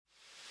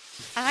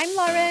I'm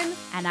Lauren.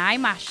 And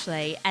I'm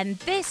Ashley. And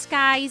this,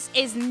 guys,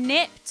 is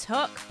Nip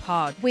Tuck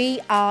Pod. We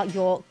are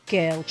your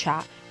girl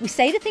chat. We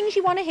say the things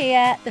you want to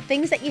hear, the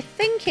things that you're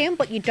thinking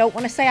but you don't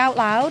want to say out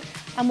loud.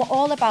 And we're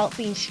all about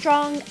being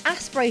strong,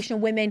 aspirational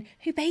women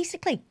who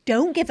basically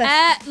don't give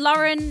a...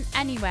 Lauren,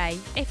 anyway,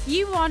 if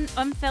you want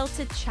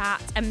unfiltered chat,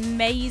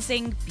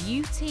 amazing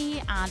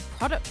beauty and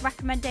product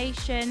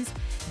recommendations,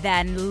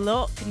 then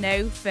look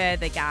no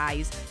further,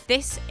 guys.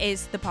 This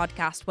is the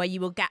podcast where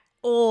you will get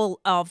all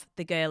of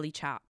the girly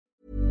chat.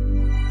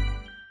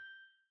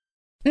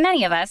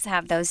 Many of us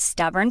have those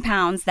stubborn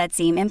pounds that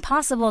seem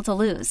impossible to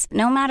lose,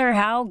 no matter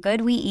how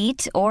good we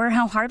eat or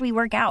how hard we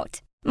work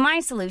out.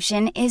 My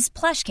solution is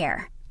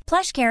PlushCare.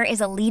 PlushCare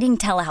is a leading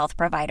telehealth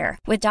provider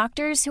with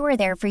doctors who are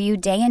there for you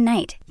day and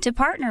night to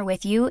partner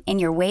with you in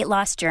your weight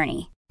loss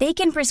journey. They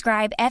can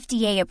prescribe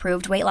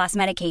FDA-approved weight loss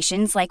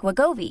medications like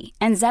Wegovy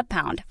and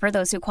Zepbound for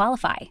those who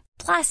qualify.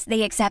 Plus,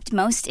 they accept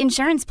most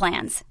insurance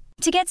plans.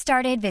 To get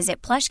started,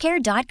 visit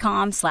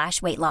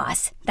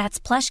plushcare.com/weightloss. That's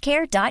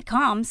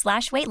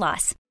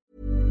plushcare.com/weightloss.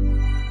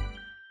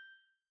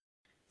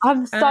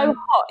 I'm so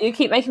hot. You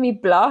keep making me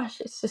blush.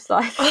 It's just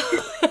like...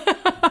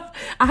 I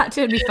had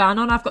to turn my fan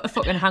on. I've got the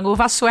fucking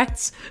hangover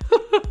sweats.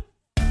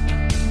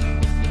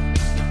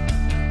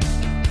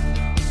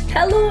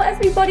 Hello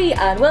everybody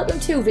and welcome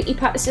to Vicky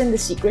Pattison The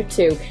Secret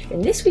To.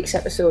 In this week's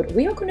episode,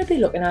 we are going to be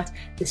looking at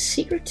the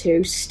secret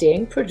to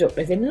staying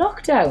productive in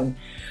lockdown,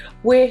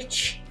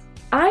 which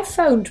I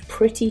found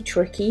pretty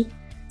tricky.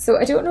 So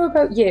I don't know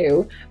about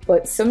you,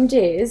 but some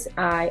days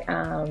I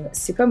am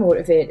super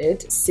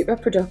motivated, super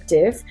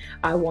productive.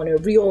 I want to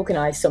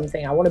reorganize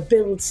something. I want to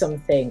build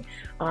something.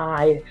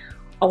 I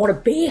want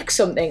to bake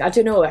something. I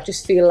don't know. I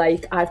just feel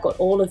like I've got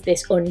all of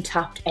this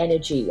untapped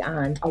energy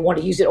and I want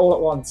to use it all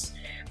at once.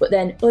 But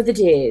then other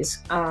days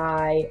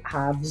I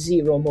have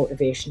zero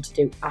motivation to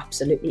do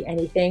absolutely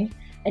anything.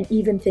 And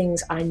even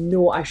things I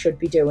know I should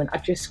be doing, I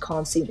just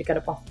can't seem to get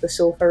up off the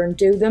sofa and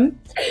do them.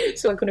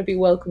 So I'm going to be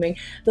welcoming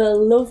the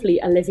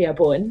lovely Olivia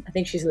Bowen. I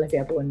think she's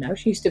Olivia Bowen now.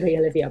 She used to be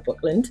Olivia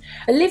Buckland.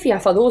 Olivia,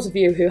 for those of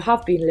you who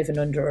have been living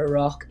under a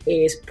rock,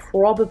 is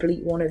probably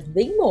one of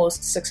the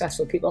most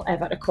successful people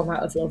ever to come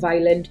out of Love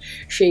Island.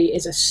 She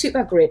is a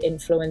super great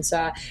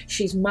influencer.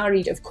 She's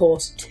married, of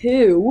course,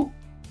 to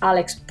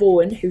Alex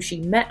Bowen, who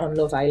she met on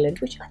Love Island,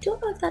 which I don't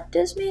know if that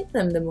does make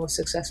them the most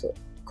successful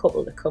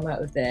couple to come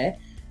out of there.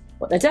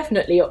 But they're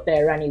definitely up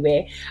there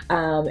anyway.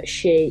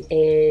 She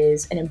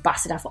is an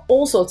ambassador for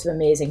all sorts of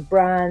amazing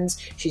brands.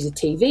 She's a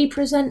TV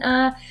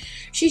presenter.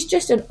 She's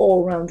just an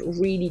all-round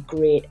really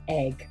great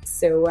egg.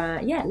 So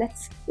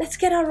let's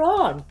get her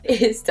on.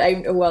 It's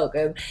time to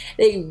welcome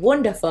the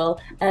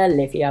wonderful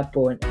Olivia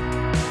Bowen.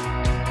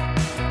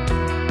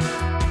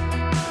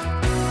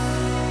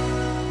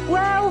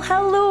 Well,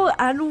 hello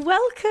and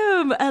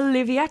welcome,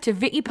 Olivia, to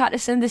Vicky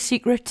Pattison The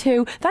Secret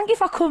To. Thank you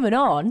for coming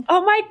on.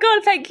 Oh my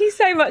God, thank you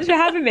so much for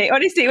having me.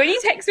 Honestly, when you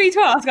texted me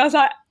to ask, I was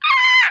like,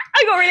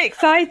 I got really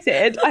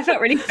excited. I felt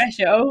really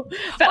special.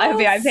 Felt like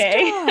VIP.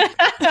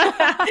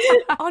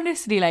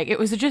 Honestly, it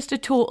was just a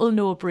total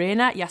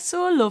no-brainer. You're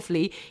so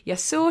lovely. You're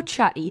so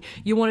chatty.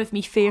 You're one of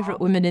my favourite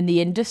women in the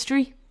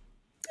industry.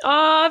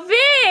 Oh,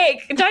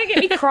 Vic! Don't get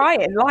me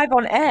crying live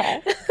on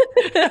air.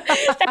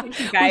 Thank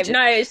you, babe.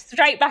 No,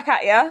 straight back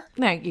at you.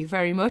 Thank you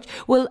very much.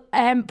 Well,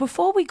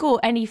 before we go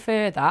any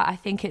further, I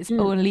think it's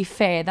only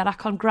fair that I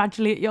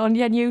congratulate you on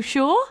your new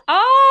show.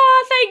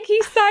 Oh, thank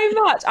you so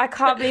much. I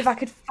can't believe I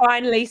could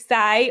finally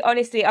say.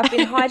 Honestly, I've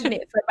been hiding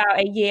it for about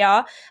a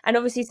year. And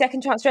obviously,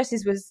 Second Chance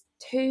Dresses was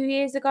 2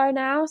 years ago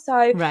now.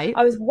 So right.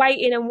 I was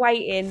waiting and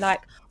waiting.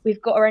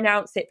 We've got to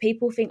announce it.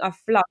 People think I've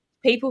flunked.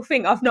 People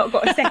think I've not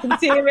got a second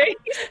series.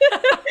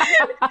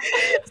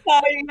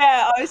 So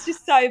yeah, I was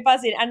just so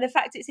buzzing, and the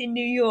fact it's in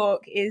New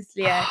York is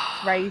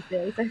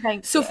crazy.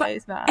 So thank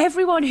you. For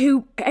everyone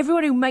who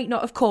might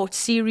not have caught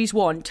series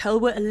 1, tell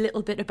her a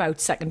little bit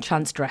about Second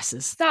Chance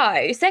Dresses.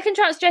 So Second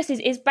Chance Dresses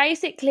is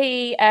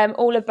basically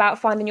all about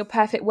finding your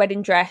perfect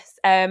wedding dress,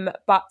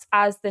 but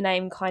as the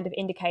name kind of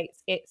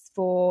indicates, it's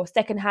for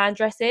second-hand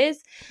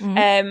dresses.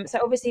 Mm-hmm. So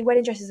obviously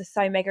wedding dresses are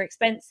so mega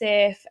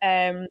expensive,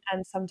 and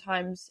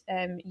sometimes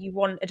you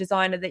want a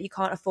designer that you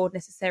can't afford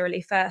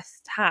necessarily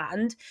first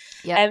hand.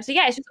 Yep. So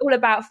it's just all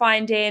about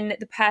finding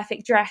the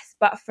perfect dress,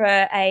 but for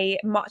a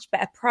much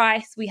better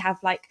price. We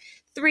have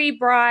 3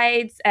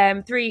 brides,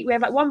 we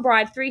have 1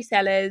 bride, 3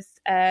 sellers,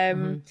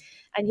 and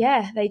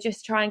they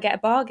just try and get a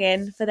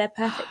bargain for their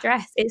perfect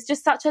dress. It's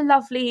just such a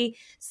lovely,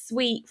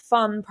 sweet,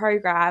 fun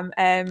program,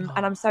 and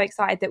I'm so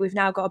excited that we've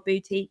now got a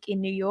boutique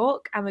in New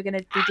York, and we're going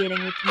to be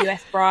dealing with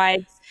US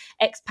brides,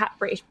 expat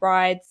British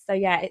brides. So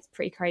it's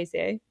pretty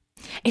crazy.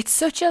 It's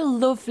such a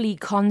lovely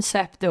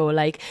concept though.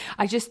 I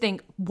just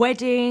think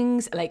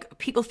weddings,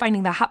 people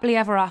finding their happily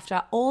ever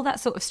after, all that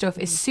sort of stuff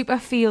is super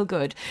feel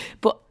good.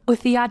 But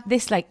with the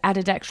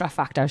added extra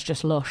factor is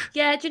just lush.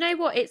 Yeah, do you know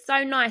what? It's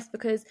so nice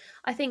because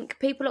I think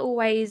people are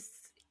always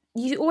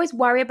you always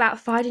worry about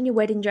finding your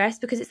wedding dress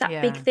because it's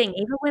that big thing.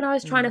 Even when I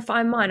was trying to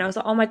find mine, I was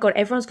like, oh my God,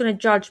 everyone's going to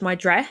judge my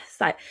dress.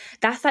 Like,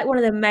 that's like one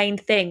of the main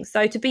things.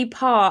 So to be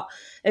part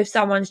of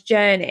someone's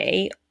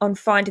journey on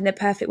finding their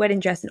perfect wedding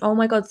dress. And oh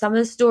my God, some of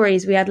the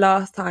stories we had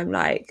last time,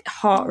 like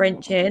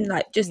heart-wrenching,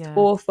 like just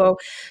awful.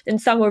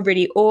 And some were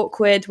really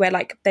awkward where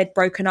like they'd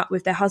broken up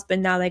with their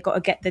husband, now they got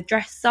to get the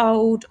dress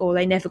sold, or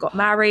they never got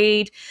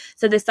married.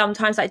 So there's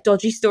sometimes like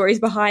dodgy stories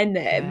behind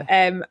them.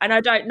 And I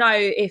don't know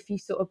if you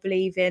sort of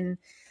believe in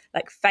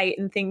like fate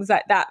and things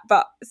like that,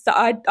 but so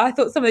I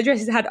thought some of the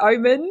dresses had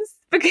omens,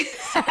 because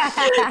if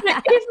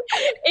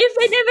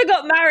they never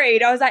got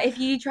married, I was like, if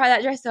you try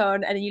that dress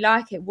on and you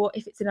like it, what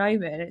if it's an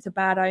omen? It's a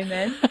bad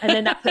omen, and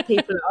then that put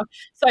people off.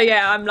 So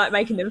yeah, I'm like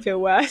making them feel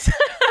worse.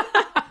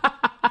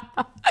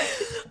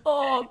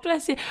 Oh,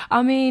 bless you.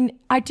 I mean,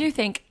 I do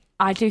think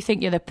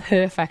you're the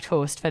perfect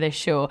host for this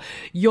show.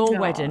 Your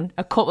wedding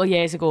a couple of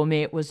years ago,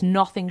 mate, was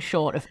nothing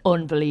short of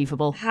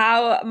unbelievable.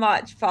 How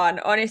much fun,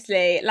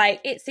 honestly. Like,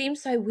 it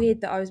seems so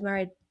weird that I was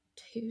married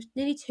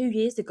nearly 2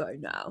 years ago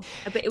now.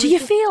 But do you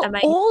feel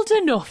old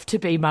enough to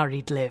be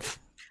married, Liv?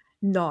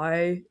 No.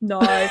 I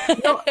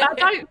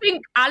don't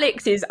think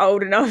Alex is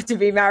old enough to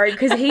be married,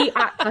 because he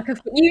acts like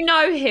you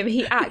know him,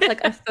 he acts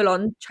like a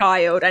full-on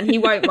child, and he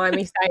won't mind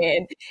me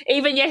saying.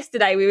 Even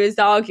yesterday we was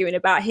arguing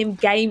about him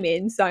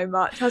gaming so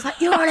much. I was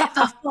like, you're on it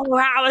for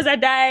 4 hours a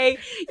day,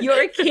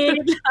 you're a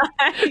kid.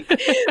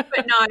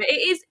 But no,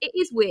 it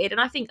is weird,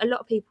 and I think a lot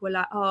of people are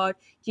like, oh,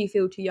 do you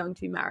feel too young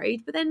to be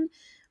married? But then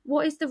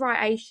what is the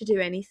right age to do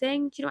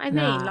anything? Do you know what I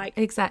mean? Like,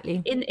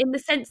 exactly. In the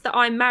sense that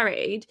I'm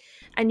married,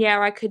 and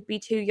I could be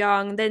too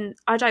young, then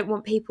I don't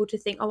want people to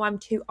think, oh, I'm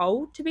too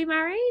old to be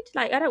married.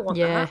 Like, I don't want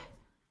that.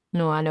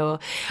 No, I know.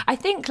 I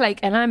think, like,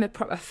 and I'm a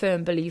proper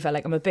firm believer,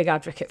 like, I'm a big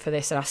advocate for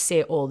this, and I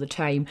say it all the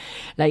time,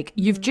 like,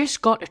 you've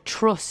just got to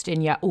trust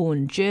in your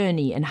own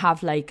journey and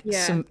have, like,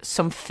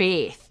 some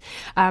faith.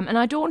 And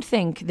I don't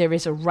think there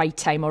is a right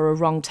time or a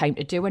wrong time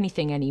to do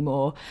anything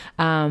anymore.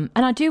 And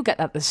I do get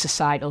that there's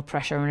societal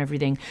pressure and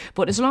everything,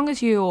 but as long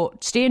as you're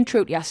staying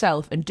true to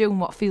yourself and doing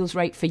what feels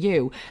right for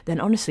you, then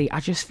honestly,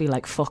 I just feel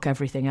like fuck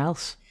everything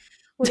else.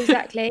 Well,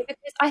 exactly.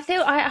 Because I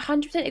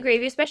 100% agree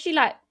with you, especially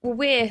like, well,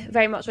 we're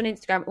very much on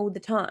Instagram all the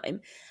time,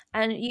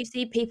 and you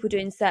see people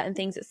doing certain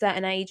things at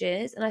certain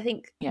ages, and I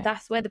think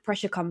that's where the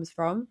pressure comes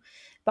from.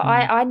 But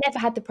I never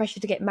had the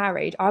pressure to get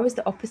married. I was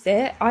the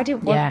opposite. I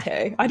didn't want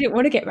to. I didn't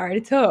want to get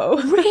married at all.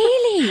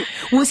 Really?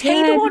 Was he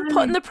the one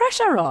putting the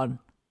pressure on?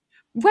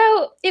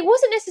 Well, it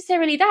wasn't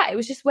necessarily that. It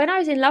was just when I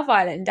was in Love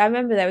Island, I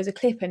remember there was a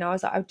clip and I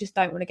was like, I just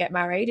don't want to get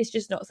married. It's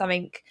just not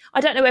something.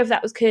 I don't know whether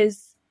that was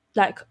because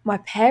like my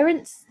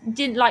parents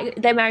didn't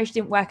like, their marriage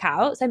didn't work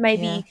out, so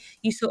maybe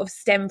you sort of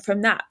stem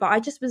from that, but I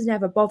just was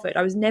never bothered.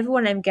 I was never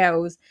one of them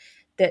girls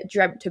that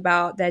dreamt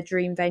about their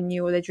dream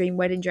venue or their dream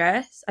wedding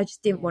dress. I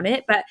just didn't want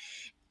it. But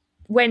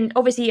when,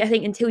 obviously, I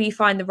think until you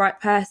find the right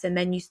person,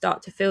 then you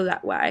start to feel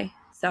that way.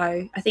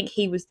 So I think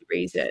he was the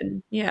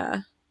reason.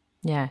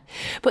 Yeah,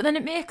 but then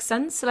it makes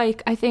sense.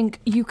 Like, I think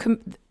you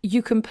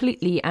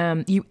completely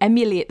you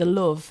emulate the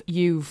love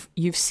you've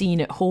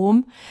seen at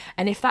home,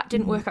 and if that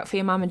didn't work out for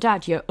your mum and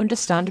dad, you're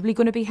understandably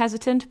going to be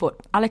hesitant.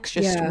 But Alex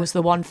just was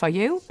the one for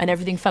you, and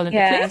everything fell into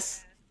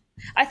place.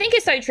 I think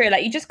it's so true.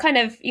 Like, you just kind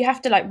of, you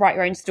have to like write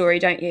your own story,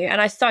 don't you? And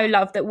I so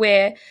love that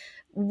we're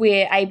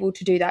able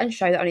to do that and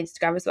show that on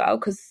Instagram as well,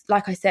 because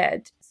like I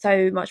said,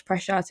 so much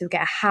pressure to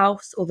get a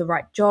house or the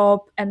right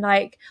job, and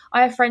like,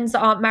 I have friends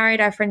that aren't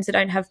married, I have friends that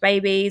don't have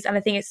babies, and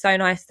I think it's so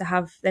nice to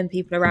have them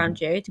people around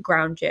you to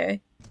ground you.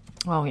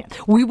 Oh yeah,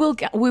 we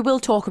will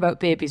talk about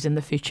babies in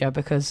the future,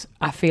 because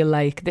I feel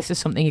like this is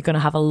something you're going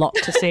to have a lot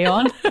to say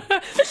on.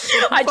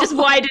 I just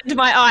widened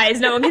my eyes.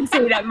 No one can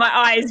see that. My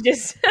eyes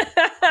just.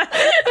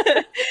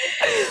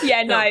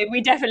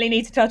 We definitely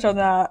need to touch on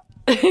that.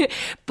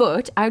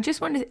 But I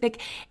just want to,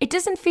 like, it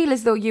doesn't feel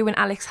as though you and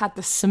Alex had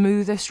the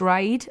smoothest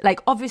ride.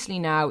 Like, obviously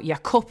now you're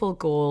couple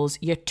goals,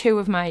 you're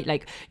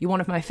one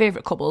of my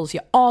favourite couples,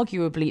 you're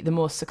arguably the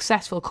most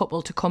successful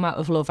couple to come out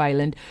of Love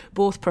Island,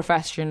 both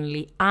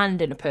professionally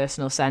and in a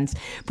personal sense.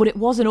 But it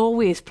wasn't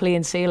always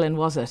plain sailing,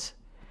 was it?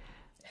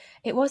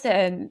 It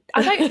wasn't.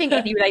 I don't think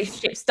any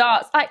relationship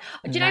starts.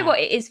 Do you know what?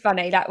 It is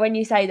funny, like, when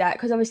you say that,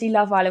 because obviously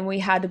Love Island, we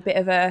had a bit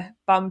of a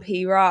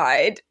bumpy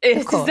ride,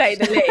 to say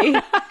the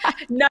least.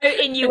 No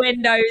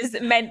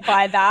innuendos meant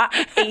by that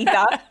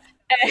either.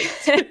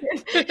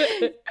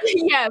 But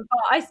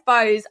I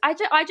suppose I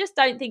just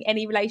don't think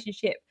any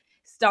relationship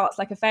starts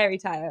like a fairy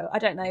tale. I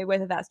don't know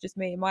whether that's just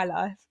me in my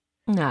life.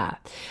 Nah,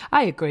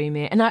 I agree,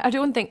 mate. And I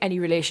don't think any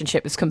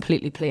relationship is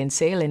completely plain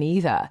sailing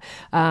either.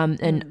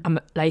 And I'm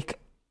like,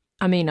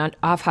 I mean,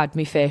 I've had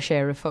my fair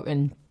share of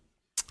fucking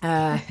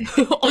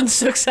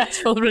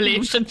unsuccessful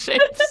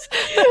relationships.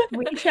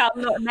 We shall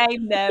not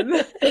name them.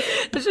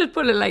 Let's just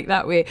put it like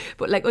that way.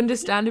 But like,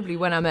 understandably,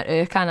 when I met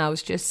Erkan, I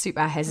was just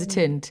super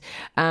hesitant,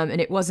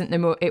 and it wasn't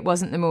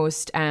the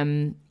most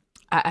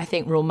I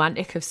think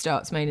romantic of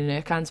starts, mine and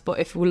Erkan's. But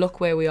if we look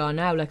where we are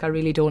now, like, I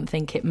really don't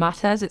think it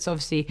matters. It's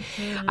obviously,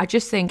 I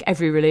just think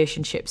every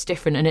relationship's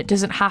different, and it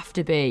doesn't have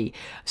to be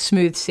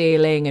smooth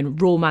sailing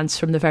and romance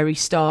from the very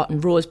start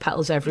and rose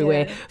petals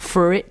everywhere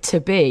for it to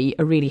be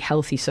a really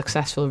healthy,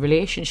 successful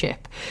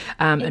relationship.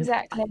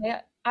 Exactly.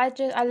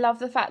 I love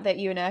the fact that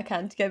you and her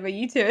can together.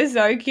 You two are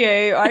so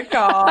cute. I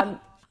can't.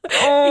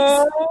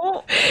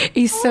 Oh,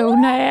 he's so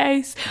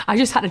nice. I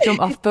just had to jump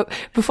off, but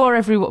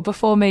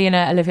before me and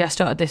Olivia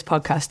started this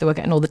podcast, they were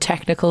getting all the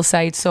technical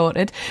side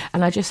sorted,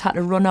 and I just had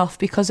to run off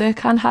because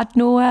Erkan had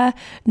no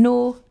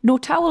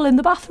towel in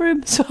the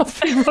bathroom, so I've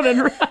been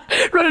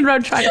running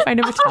around trying to find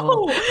him a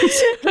towel.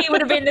 He would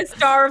have been the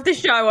star of the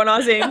show on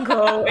our Zoom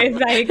call if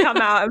they had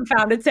come out and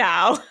found a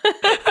towel.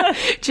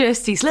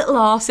 Just his little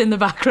arse in the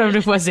background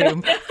of my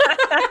Zoom.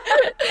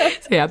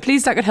 So yeah,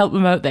 please I could help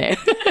him out there.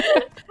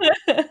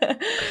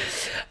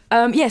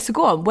 So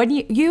go on. When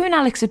you and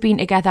Alex have been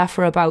together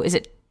for about, is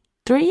it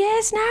 3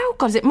 years now?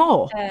 God, is it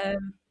more?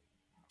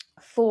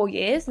 4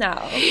 years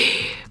now.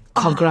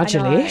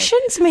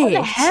 Congratulations, mate. What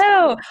the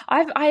hell?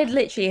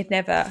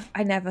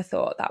 I never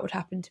thought that would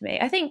happen to me.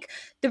 I think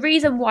the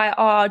reason why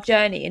our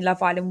journey in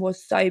Love Island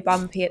was so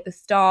bumpy at the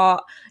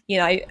start, you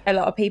know, a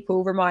lot of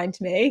people remind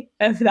me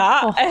of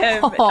that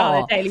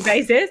on a daily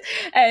basis.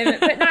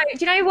 But no,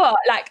 do you know what?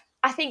 Like,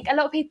 I think a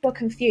lot of people are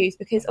confused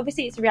because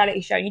obviously it's a reality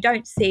show and you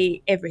don't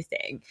see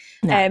everything.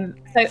 No.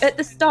 So at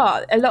the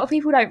start, a lot of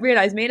people don't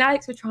realise me and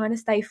Alex were trying to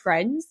stay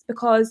friends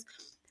because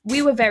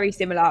we were very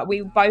similar.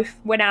 We both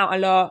went out a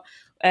lot.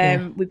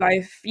 We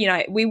both, you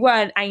know, we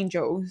weren't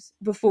angels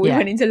before we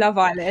went into Love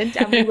Island,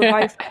 and we were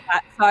both like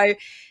that. So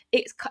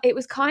it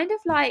was kind of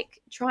like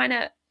trying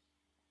to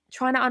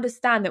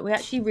understand that we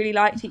actually really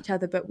liked each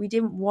other, but we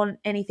didn't want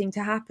anything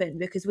to happen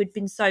because we'd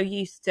been so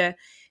used to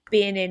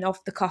being in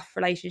off the cuff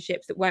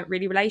relationships that weren't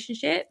really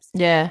relationships.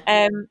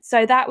 Yeah.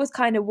 So that was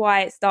kind of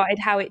why it started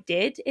how it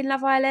did in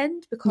Love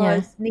Island,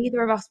 because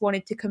neither of us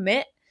wanted to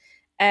commit.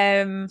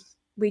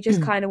 We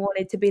just kind of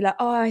wanted to be like,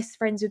 oh, it's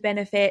friends with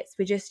benefits.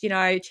 We're just, you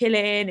know,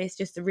 chilling. It's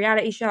just a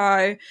reality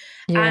show.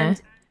 Yeah.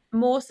 And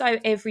more so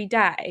every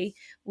day,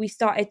 we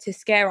started to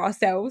scare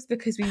ourselves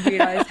because we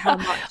realised how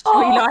much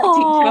we liked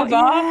each other.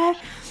 Yeah.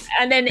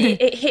 And then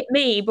it hit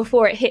me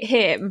before it hit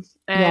him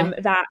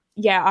that,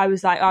 I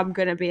was like, I'm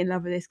going to be in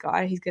love with this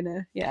guy. He's going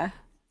to,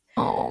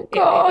 Oh,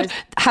 God.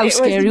 How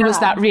scary was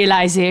that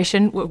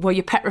realisation? Were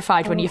you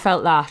petrified when you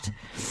felt that?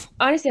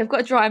 Honestly, I've got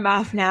a dry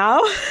mouth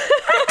now.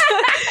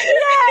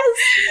 Yes.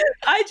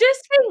 I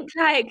just think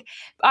like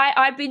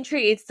I've been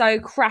treated so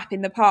crap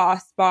in the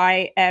past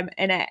by an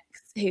ex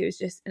who was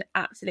just an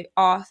absolute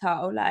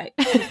arsehole, like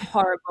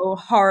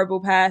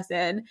horrible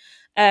person.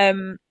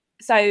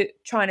 So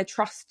trying to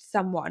trust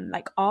someone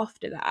like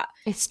after that,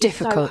 it's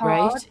difficult, so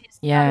right? It's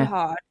so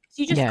hard.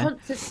 You just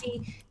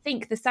constantly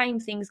think the same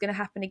thing's going to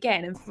happen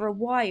again. And for a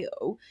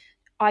while,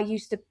 I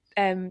used to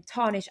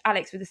tarnish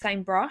Alex with the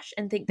same brush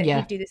and think that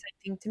he'd do the same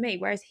thing to me,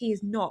 whereas he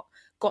has not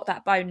got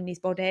that bone in his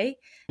body.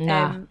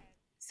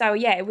 So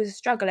it was a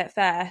struggle at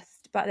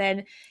first, but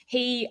then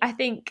I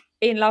think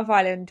in Love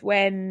Island,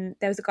 when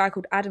there was a guy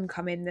called Adam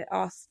come in that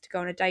asked to go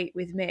on a date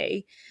with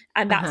me,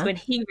 and that's when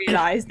he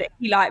realised that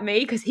he liked me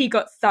because he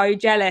got so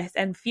jealous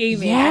and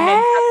fuming. And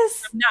then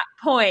from that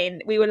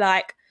point, we were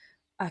like,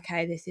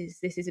 okay, this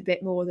is a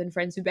bit more than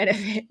friends with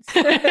benefits.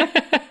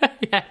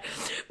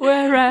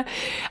 Where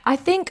I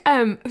think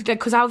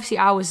because obviously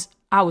I was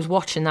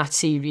watching that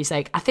series.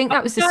 Like, I think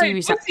that was the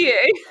series.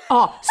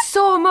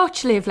 So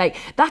much, Liv. Like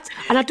that,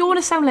 and I don't want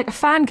to sound like a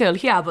fangirl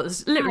here, but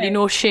there's literally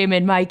no shame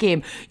in my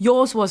game.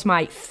 Yours was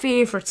my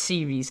favourite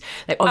series.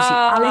 Like, obviously,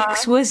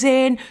 Alex was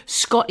in,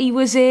 Scotty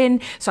was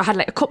in, so I had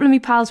like a couple of my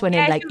pals went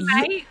in. Like,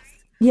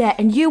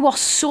 and you were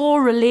so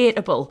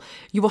relatable.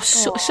 You were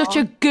such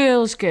a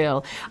girl's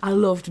girl. I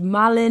loved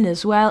Malin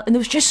as well. And there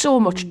was just so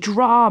much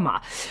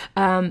drama.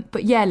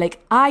 But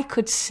like I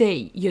could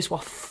see yous were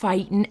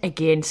fighting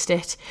against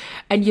it.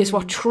 And yous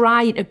were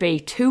trying to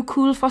be too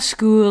cool for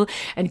school.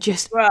 And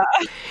just,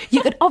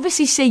 you could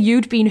obviously see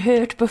you'd been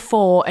hurt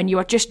before and you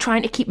were just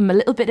trying to keep them a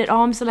little bit at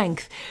arm's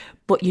length.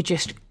 But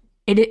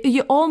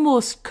you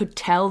almost could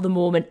tell the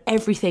moment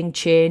everything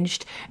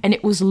changed, and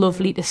it was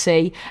lovely to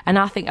see. And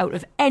I think out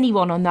of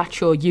anyone on that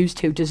show, you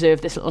two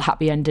deserve this little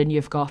happy ending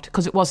you've got,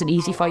 because it wasn't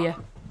easy for you.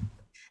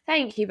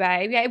 Thank you,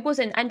 babe. Yeah, it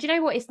wasn't. And do you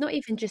know what? It's not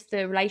even just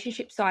the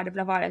relationship side of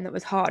Love Island that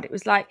was hard. It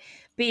was like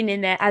being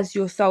in there as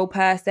your sole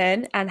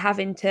person and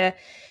having to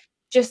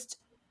just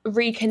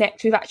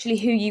reconnect with actually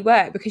who you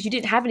were, because you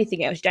didn't have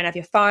anything else. You don't have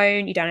your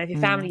phone, you don't have your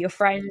family, your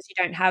friends, you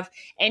don't have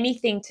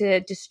anything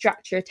to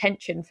distract your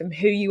attention from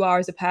who you are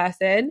as a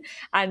person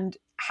and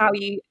how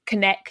you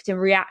connect and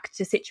react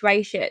to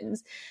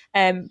situations.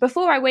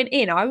 Before I went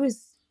in, I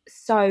was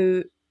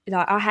so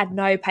like, I had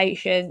no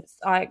patience.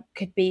 I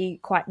could be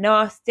quite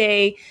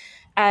nasty.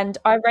 And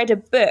I read a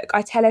book.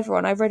 I tell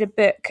everyone I read a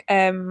book.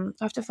 I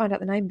have to find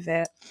out the name of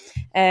it.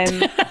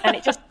 And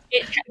it's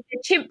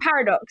Chimp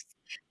Paradox.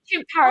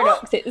 Chimp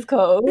Paradox, it was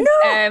called. No.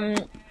 Oh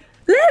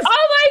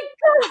my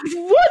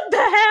God, what the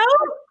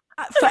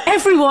hell? For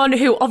everyone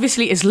who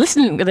obviously is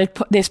listening to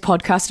this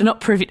podcast and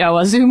not privy to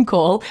our Zoom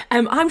call,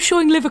 I'm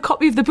showing Liv a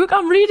copy of the book.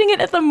 I'm reading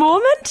it at the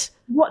moment.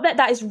 What?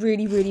 That is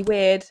really, really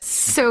weird.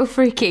 So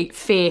freaky.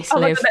 Face, oh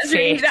Liv. God, that's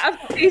really, I've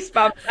got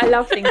goosebumps. I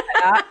love things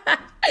like that.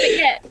 But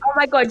yeah, oh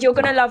my God, you're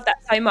going to love that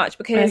so much,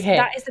 because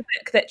that is the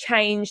book that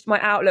changed my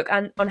outlook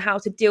on how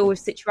to deal with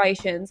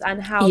situations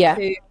and how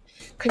to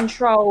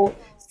control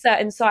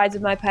certain sides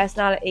of my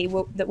personality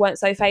that weren't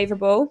so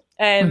favourable.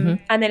 And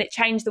then it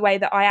changed the way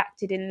that I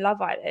acted in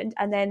Love Island.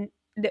 And then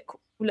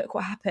look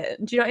what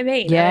happened. Do you know what I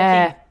mean?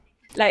 Yeah.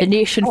 The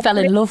nation fell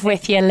in love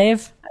with you,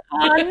 Liv.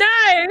 Oh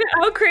no,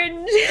 how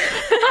cringe.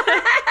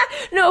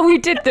 No, we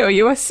did though.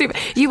 You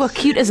were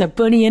cute as a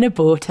bunny in a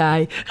bow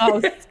tie.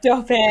 Oh,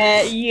 stop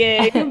it.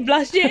 Yeah, I'm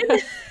blushing.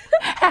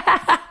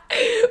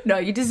 No,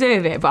 you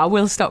deserve it, but I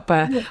will stop.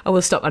 I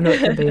know it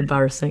can be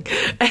embarrassing.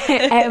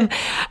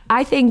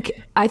 I think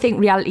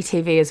reality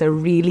TV is a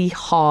really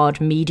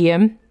hard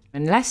medium.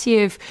 Unless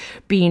you've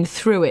been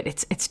through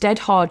it, it's dead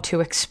hard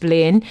to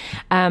explain.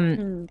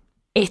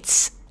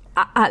 It's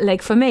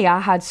like, for me,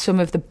 I had some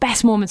of the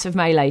best moments of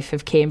my life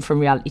have came from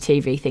reality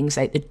TV, things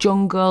like The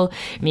Jungle,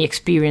 my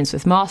experience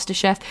with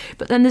MasterChef.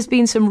 But then there's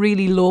been some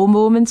really low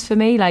moments for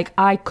me. Like,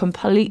 I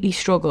completely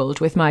struggled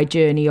with my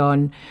journey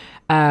on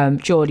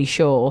Geordie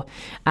Shore,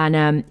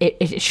 and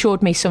it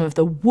showed me some of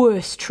the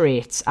worst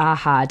traits I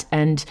had,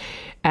 and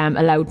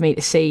allowed me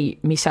to see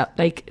myself,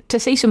 like, to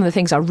see some of the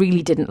things I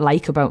really didn't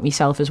like about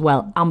myself as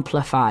well,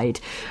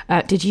 amplified.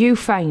 Did you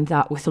find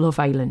that with Love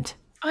Island?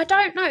 I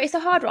don't know. It's a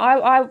hard one.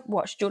 I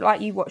watched,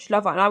 like you watched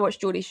Love Island, I watched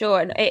Geordie Shore,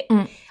 and I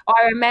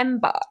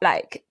remember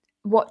like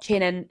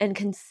watching and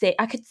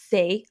I could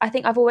see. I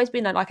think I've always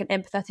been like an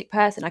empathetic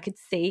person. I could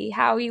see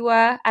how you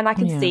were, and I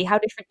can see how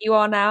different you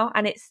are now,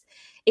 and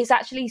it's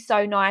actually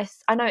so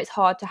nice. I know it's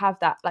hard to have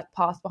that like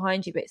past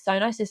behind you, but it's so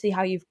nice to see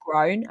how you've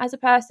grown as a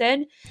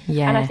person.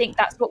 Yeah. And I think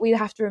that's what we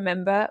have to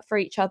remember for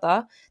each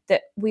other,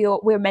 that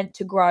we're meant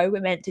to grow,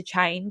 we're meant to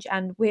change.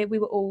 And we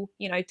were all,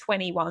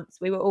 20 once,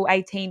 we were all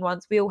 18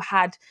 once, we all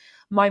had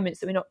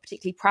moments that we're not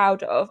particularly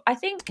proud of. I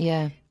think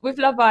with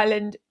Love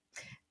Island,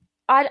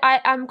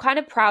 I'm kind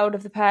of proud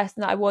of the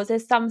person that I was.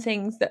 There's some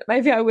things that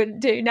maybe I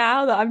wouldn't do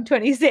now that I'm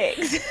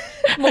 26.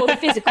 More the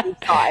physical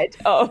side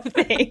of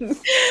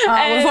things.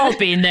 We've all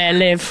been there,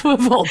 Liv.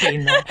 We've all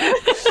been there.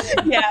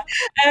 But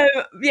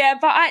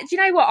do you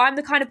know what? I'm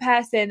the kind of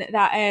person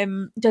that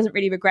doesn't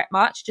really regret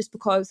much, just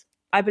because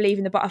I believe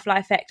in the butterfly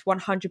effect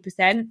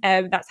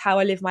 100%. That's how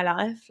I live my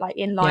life, like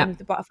in line with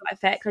the butterfly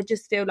effect. I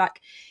just feel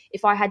like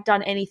if I had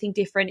done anything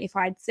different, if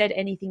I had said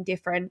anything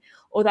different,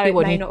 although it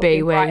may not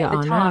be right at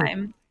the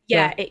time.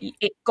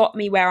 It got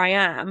me where I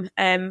am.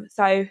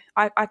 So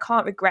I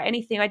can't regret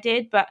anything I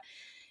did, but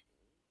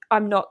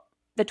I'm not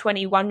the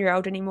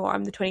 21-year-old anymore.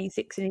 I'm the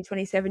 26 and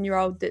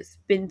 27-year-old that's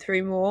been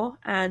through more.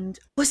 And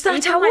was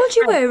that how old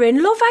you were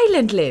in Love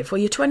Island, Liv? Were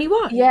you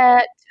 21?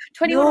 Yeah,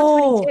 21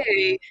 or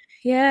 22.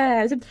 Yeah,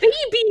 I was a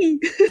baby.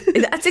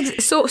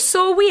 That's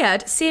so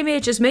weird. Same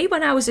age as me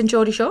when I was in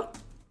Geordie Shore.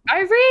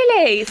 Oh,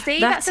 really? See,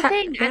 that's the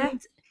thing. Yeah.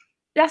 And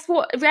that's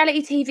what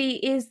reality TV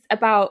is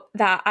about,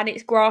 that, and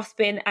it's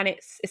grasping and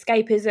it's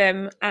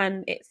escapism,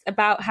 and it's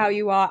about how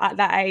you are at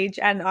that age.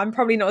 And I'm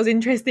probably not as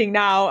interesting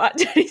now at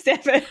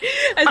 27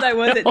 as I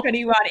was at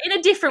 21, in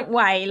a different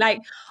way. Like,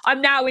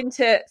 I'm now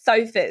into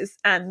sofas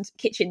and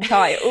kitchen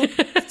tiles.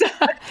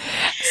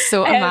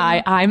 So am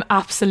I. I'm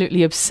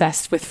absolutely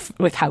obsessed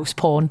with house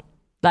porn.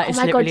 That is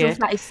God, your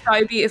flat is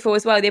so beautiful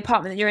as well. The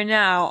apartment that you're in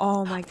now.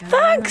 Oh my God.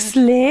 Thanks,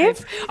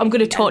 Liv. I'm going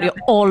to talk to you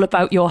all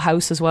about your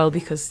house as well,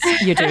 because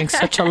you're doing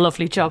such a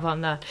lovely job on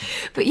that.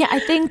 But yeah, I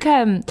think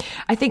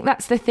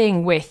that's the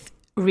thing with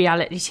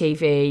reality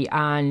TV,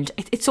 and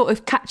it sort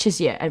of catches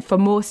you. And for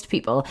most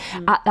people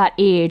at that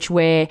age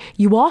where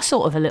you are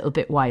sort of a little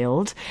bit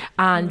wild,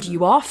 and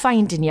you are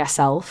finding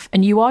yourself,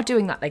 and you are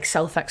doing that like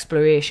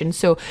self-exploration.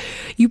 So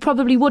you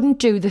probably wouldn't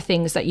do the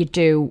things that you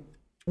do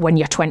when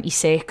you're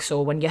 26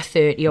 or when you're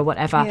 30 or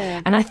whatever.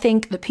 And I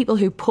think the people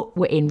who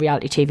were in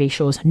reality TV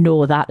shows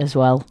know that as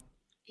well.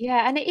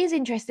 Yeah, and it is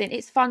interesting.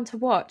 It's fun to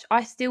watch.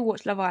 I still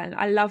watch Love Island.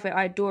 I love it.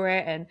 I adore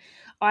it. And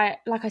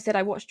like I said,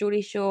 I watched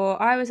Geordie Shore.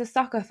 I was a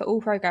sucker for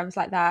all programs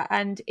like that,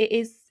 and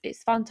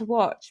it's fun to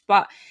watch.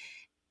 But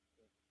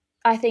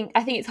I think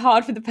it's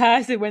hard for the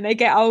person when they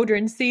get older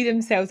and see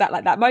themselves act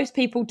like that. Most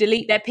people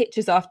delete their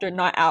pictures after a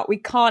night out. We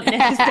can't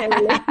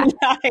necessarily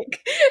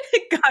like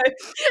go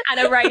and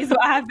erase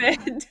what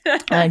happened.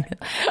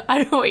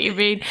 I know what you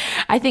mean.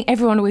 I think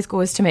everyone always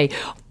goes to me,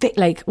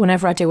 like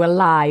whenever I do a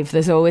live,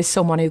 there's always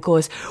someone who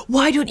goes,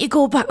 "Why don't you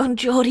go back on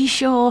Geordie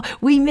Shore?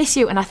 We miss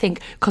you." And I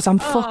think, because I'm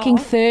fucking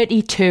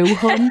 32,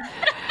 hun.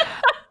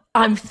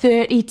 I'm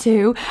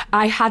 32.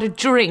 I had a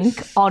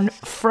drink on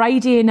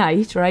Friday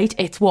night, right?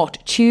 It's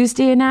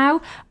Tuesday now?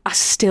 I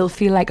still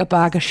feel like a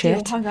bag of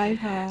shit.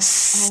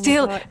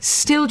 Still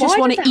just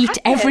want to eat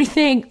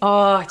everything.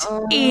 Oh, it's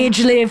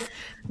age, Liv.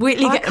 Wait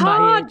till you get to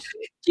my age.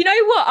 Do you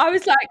know what? I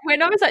was like,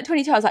 when I was like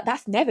 22, I was like,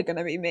 that's never going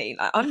to be me.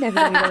 Like, I'm never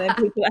going to be one of them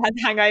people that has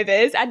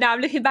hangovers. And now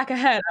I'm looking back at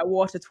her like,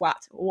 what a twat.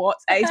 What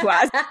a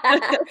twat.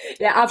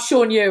 Yeah, I've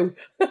shown you.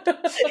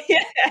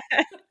 Yeah.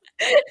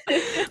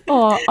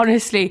 Oh,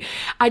 honestly,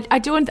 I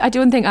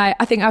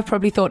think I've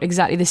probably thought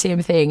exactly the same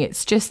thing.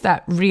 It's just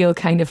that real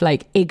kind of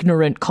like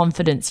ignorant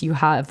confidence you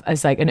have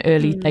as like an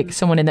early, like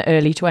someone in the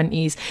early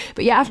 20s.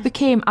 But yeah,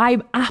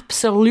 I'm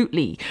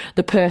absolutely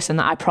the person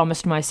that I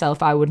promised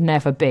myself I would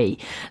never be.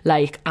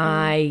 Like,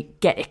 I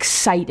get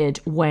excited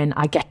when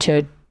I get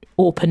to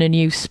open a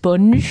new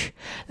sponge,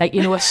 like,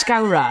 you know, a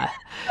scourer.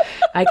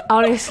 Like,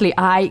 honestly,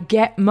 I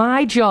get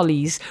my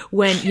jollies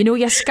when, you know,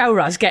 your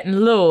scourer's getting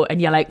low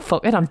and you're like,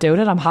 fuck it, I'm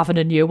doing it, I'm having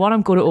a new one,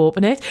 I'm going to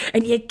open it,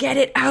 and you get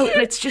it out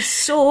and it's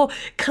just so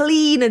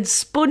clean and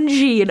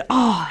spongy, and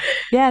oh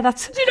yeah,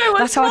 that's, do you know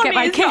that's how I get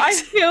my kicks. I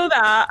feel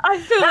that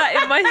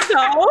in my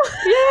soul.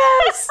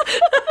 Yes.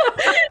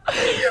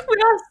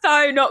 We are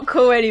so not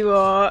cool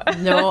anymore.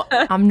 No,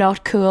 I'm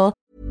not cool.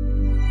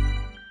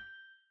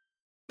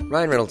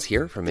 Ryan Reynolds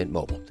here from Mint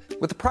Mobile.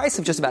 With the price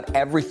of just about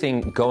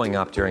everything going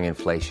up during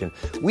inflation,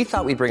 we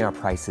thought we'd bring our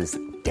prices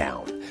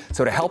down.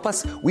 So to help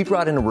us, we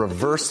brought in a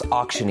reverse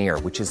auctioneer,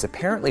 which is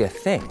apparently a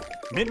thing.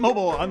 Mint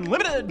Mobile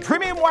Unlimited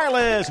Premium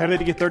Wireless. How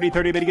to get 30,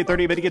 30, bit to get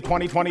 30, bit to get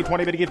 20, 20,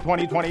 20, bit to get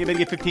 20, 20, bit to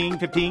get 15,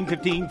 15,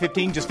 15,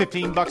 15, just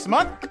 $15 a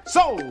month?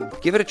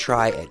 Sold! Give it a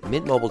try at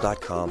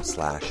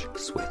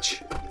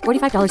mintmobile.com/switch.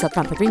 $45 up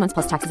front for 3 months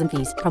plus taxes and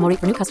fees. Promo rate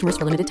for new customers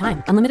for limited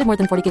time. Unlimited more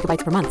than 40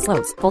 gigabytes per month.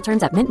 Slows full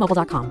terms at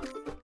mintmobile.com.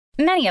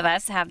 Many of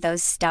us have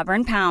those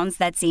stubborn pounds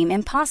that seem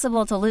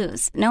impossible to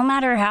lose, no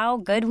matter how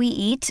good we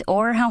eat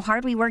or how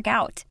hard we work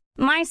out.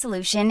 My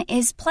solution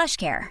is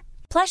PlushCare.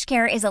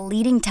 PlushCare is a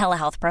leading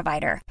telehealth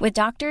provider with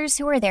doctors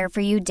who are there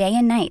for you day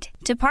and night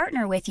to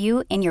partner with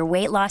you in your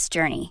weight loss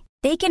journey.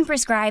 They can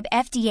prescribe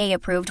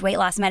FDA-approved weight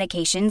loss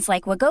medications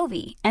like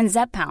Wegovy and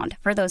Zepbound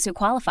for those who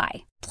qualify.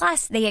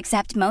 Plus, they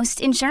accept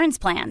most insurance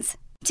plans.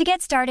 To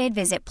get started,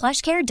 visit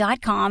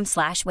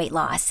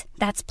plushcare.com/weightloss.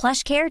 That's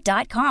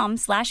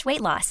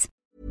plushcare.com/weightloss.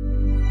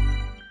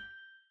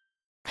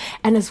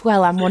 And as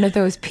well, I'm one of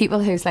those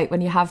people who's like,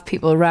 when you have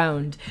people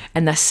around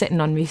and they're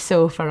sitting on my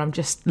sofa, I'm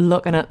just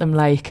looking at them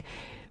like,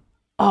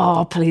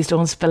 oh, please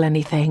don't spill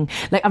anything.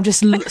 Like, I'm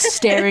just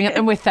staring at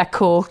them with their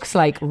Cokes,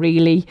 like,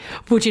 really?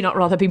 Would you not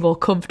rather be more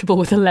comfortable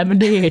with a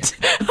lemonade?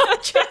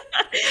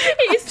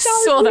 It's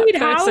so that weird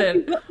person. how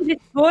you got to this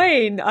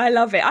point. I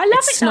love it. I love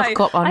it snuck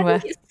though. up on I her.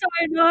 think it's so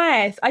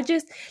nice. I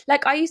just,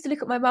 like, I used to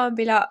look at my mum and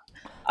be like,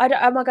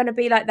 am I going to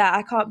be like that?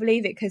 I can't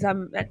believe it because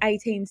I'm at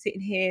 18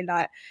 sitting here,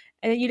 like,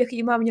 and then you look at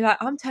your mum and you're like,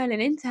 I'm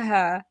turning into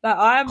her. Like,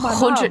 I'm my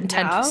mum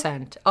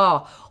 110%.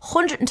 Oh,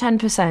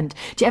 110%.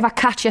 Do you ever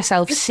catch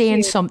yourself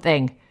saying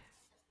something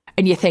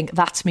and you think,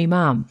 that's me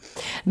mum?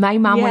 My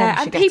mum, yeah, whenever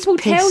she and gets people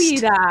pissed, tell you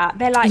that.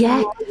 They're like, Yeah.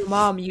 you are your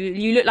mum.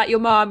 You look like your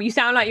mum. You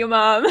sound like your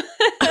mum.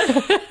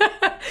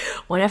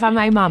 Whenever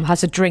my mum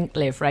has a drink,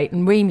 Liv, right,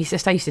 and my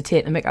sister used to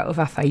take the mick out of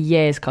her for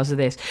years because of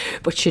this,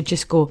 but she'd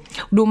just go,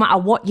 no matter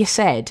what you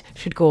said,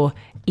 she'd go,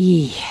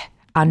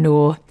 I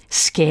know,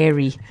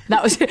 scary.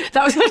 That was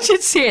what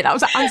she'd say. That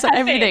was the answer to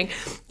everything.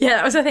 Yeah,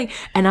 that was the thing.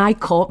 And I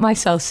caught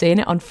myself saying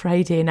it on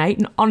Friday night,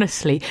 and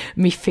honestly,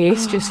 my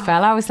face just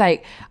fell. I was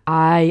like,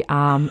 I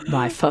am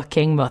my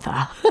fucking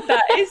mother.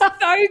 That is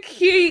so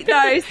cute,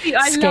 though. See,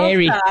 I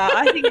Scary. love that.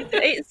 I think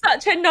it's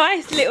such a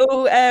nice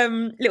little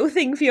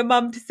thing for your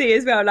mum to see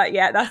as well. Like,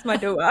 yeah, that's my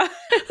daughter.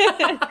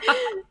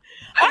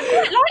 I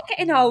quite like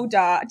getting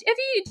older. Do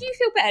you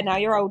feel better now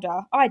you're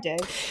older? I do.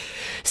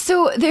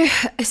 So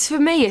for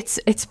me,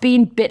 it's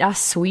been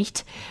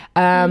bittersweet.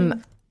 I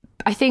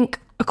think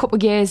a couple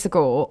of years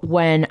ago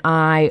when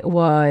I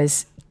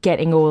was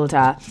getting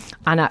older,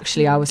 and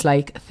actually I was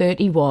like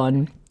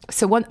 31.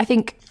 So I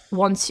think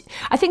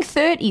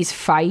 30 is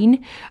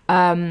fine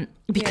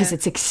because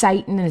it's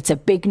exciting and it's a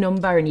big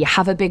number and you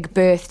have a big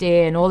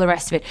birthday and all the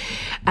rest of it.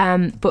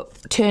 But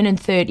turning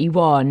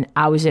 31,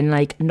 I was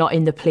not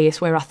in the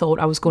place where I thought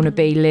I was going to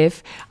be,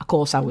 Liv. Of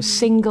course, I was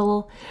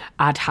single.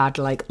 I'd had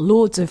like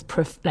loads of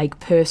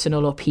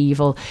personal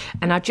upheaval,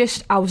 and I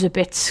was a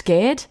bit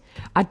scared.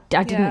 I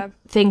didn't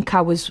think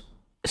I was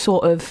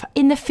sort of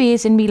in the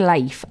phase in my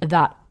life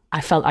that I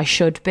felt I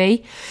should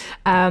be.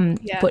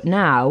 But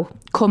now,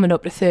 coming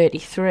up to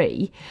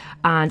 33,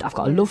 and I've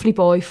got a lovely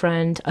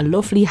boyfriend, a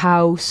lovely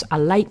house, I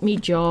like my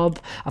job,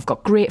 I've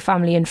got great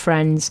family and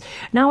friends.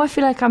 Now I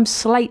feel like I'm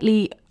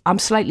slightly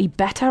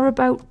better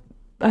about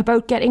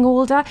getting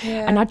older.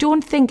 Yeah. And I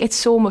don't think it's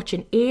so much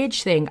an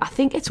age thing. I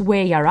think it's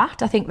where you're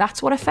at. I think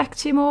that's what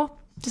affects you more.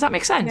 Does that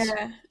make sense?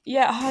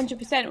 Yeah,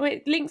 100%. Well,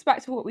 it links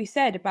back to what we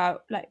said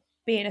about like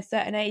being a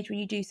certain age when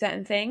you do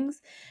certain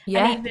things.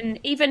 Yeah. And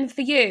even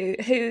for you,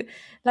 who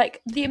like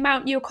the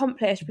amount you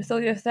accomplished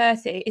before you're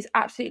 30 is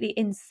absolutely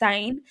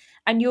insane,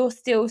 and you're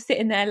still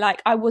sitting there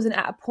like, I wasn't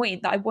at a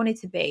point that I wanted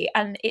to be.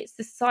 And it's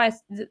the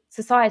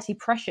society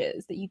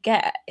pressures that you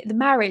get, the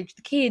marriage,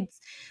 the kids,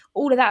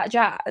 all of that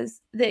jazz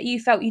that you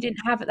felt you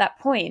didn't have at that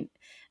point,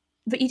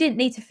 but you didn't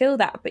need to feel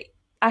that. But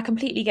I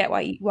completely get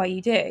why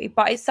you do.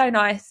 But it's so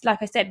nice, like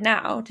I said,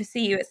 now to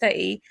see you at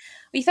 30.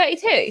 Are you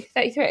 32?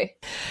 33?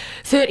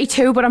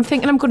 32, but I'm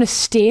thinking I'm going to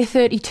stay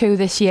 32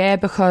 this year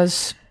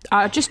because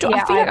I just don't.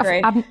 Yeah, I feel I like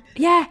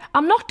agree.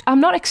 I'm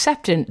not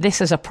accepting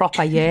this as a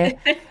proper year.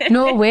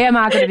 No way am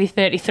I going to be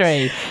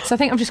 33. So I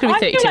think I'm just going to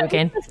be 32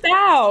 again.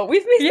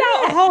 We've missed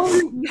out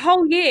a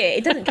whole year.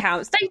 It doesn't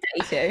count. Stay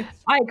 32.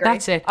 I agree.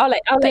 That's it. I'll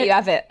let you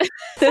have it.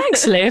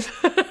 Thanks, Liv.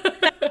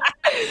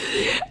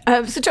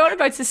 So talking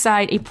about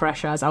society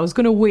pressures, I was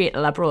going to wait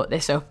till I brought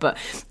this up, but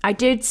I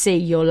did see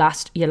your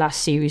last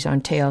series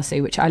on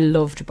TLC, which I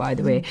loved, by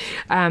the way.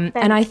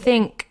 And I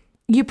think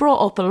you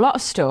brought up a lot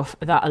of stuff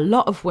that a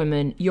lot of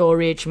women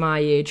your age, my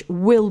age,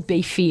 will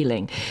be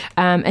feeling.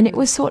 And it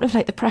was sort of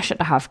like the pressure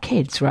to have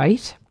kids,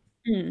 right?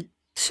 Mm.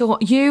 So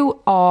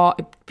you are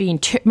being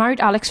married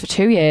to Alex for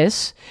 2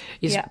 years.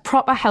 It's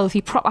proper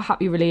healthy, proper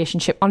happy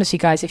relationship. Honestly,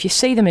 guys, if you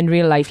see them in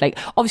real life, like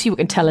obviously we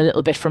can tell a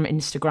little bit from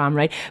Instagram,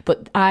 right?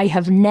 But I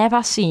have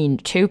never seen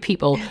two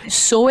people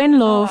so in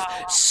love,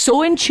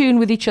 so in tune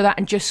with each other,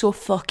 and just so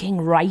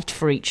fucking right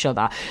for each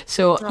other.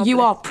 So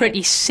you are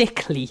pretty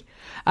sickly.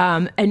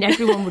 And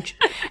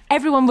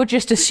everyone would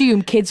just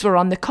assume kids were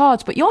on the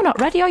cards, but you're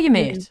not ready, are you,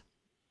 mate?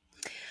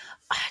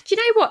 Do you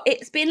know what?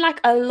 It's been like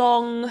a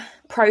long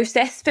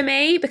process for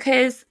me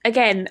because,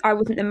 again, I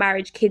wasn't a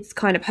marriage kids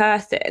kind of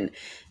person.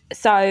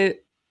 So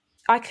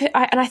I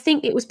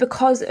think it was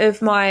because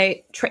of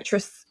my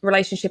treacherous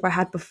relationship I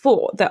had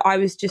before that I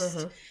was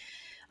just,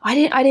 I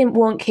didn't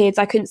want kids.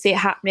 I couldn't see it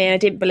happening. I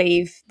didn't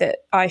believe that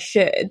I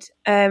should.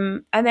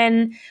 And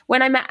then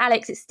when I met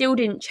Alex, it still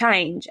didn't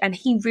change, and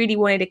he really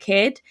wanted a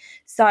kid.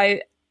 So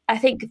I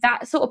think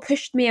that sort of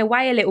pushed me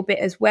away a little bit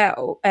as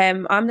well.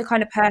 I'm the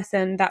kind of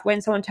person that when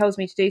someone tells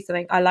me to do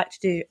something, I like to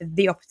do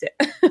the opposite.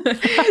 so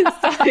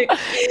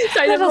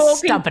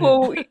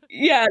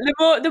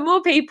the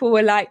more people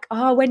were like,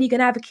 oh, when are you going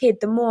to have a kid?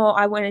 The more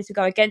I wanted to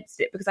go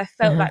against it because I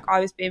felt like I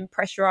was being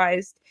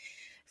pressurized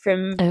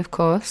from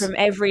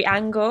every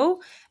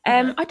angle.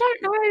 I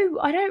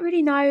don't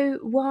really know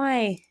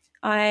why.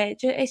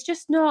 It's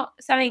just not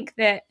something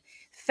that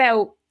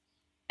felt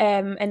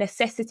a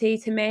necessity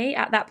to me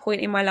at that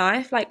point in my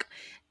life. Like,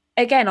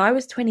 again, I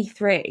was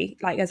 23,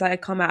 like as I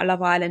had come out of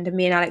Love Island, and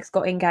me and Alex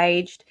got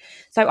engaged.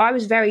 So I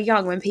was very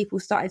young when people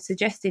started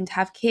suggesting to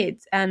have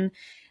kids. And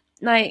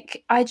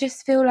like, I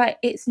just feel like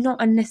it's not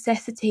a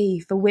necessity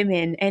for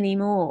women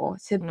anymore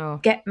to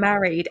get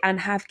married and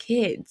have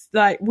kids.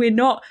 Like, we're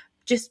not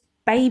just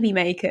baby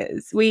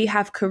makers. We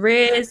have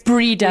careers.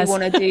 Breeders. We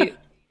want to do...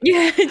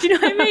 Yeah, do you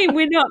know what I mean?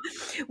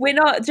 We're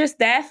not just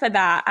there for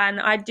that. And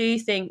I do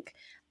think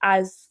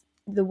as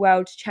the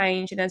world's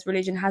changed and as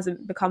religion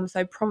hasn't become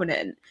so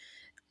prominent,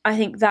 I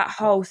think that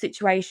whole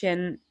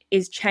situation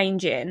is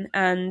changing.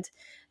 And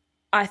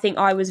I think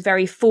I was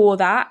very for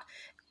that.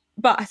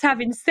 But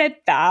having said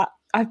that,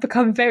 I've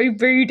become very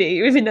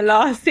broody within the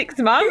last 6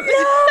 months.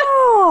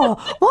 No!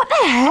 What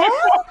the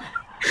hell?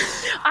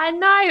 I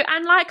know.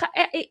 And like,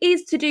 it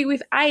is to do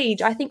with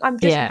age. I think I'm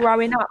just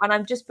growing up and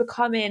I'm just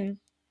becoming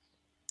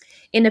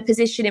in a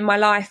position in my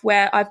life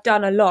where I've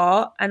done a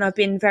lot and I've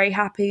been very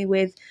happy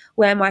with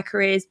where my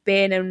career's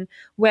been and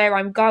where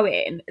I'm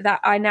going, that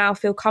I now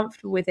feel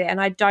comfortable with it and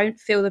I don't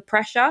feel the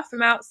pressure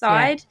from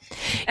outside.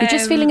 You're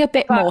just feeling a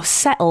bit more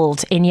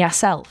settled in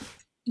yourself.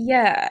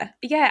 Yeah.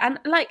 And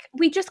like,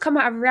 we just come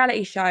out of a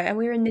reality show and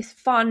we were in this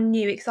fun,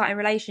 new, exciting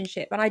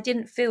relationship, and I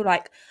didn't feel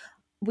like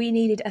we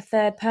needed a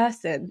third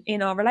person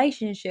in our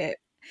relationship.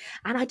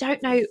 And I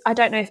don't know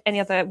if any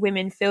other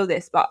women feel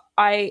this, but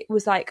I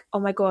was like,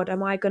 oh my God,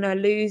 am I going to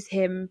lose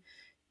him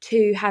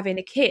to having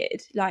a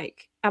kid?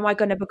 Like, am I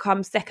going to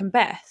become second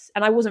best?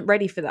 And I wasn't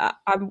ready for that.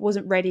 I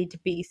wasn't ready to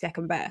be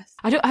second best.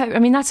 I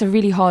mean, that's a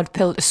really hard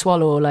pill to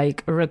swallow,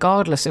 like,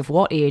 regardless of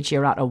what age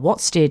you're at or what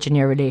stage in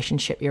your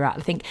relationship you're at.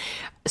 I think,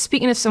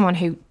 speaking as someone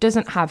who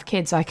doesn't have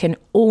kids, I can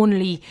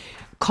only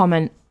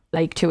comment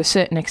like to a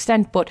certain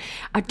extent, but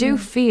I do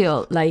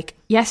feel like,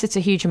 yes, it's a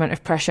huge amount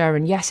of pressure,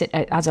 and yes, it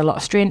adds a lot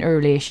of strain to a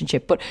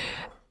relationship, but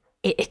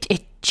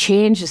it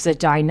changes the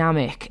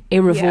dynamic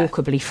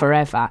irrevocably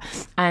forever,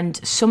 and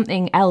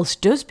something else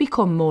does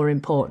become more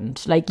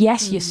important. Like,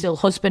 yes, you're still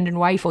husband and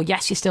wife, or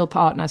yes, you're still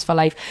partners for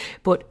life,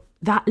 but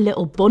that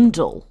little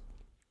bundle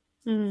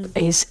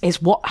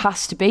is what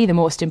has to be the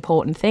most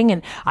important thing,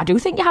 and I do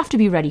think you have to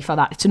be ready for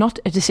that. It's not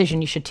a decision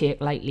you should take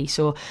lightly.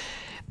 So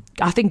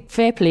I think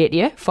fair play to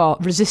you for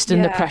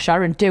resisting the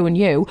pressure and doing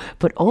you,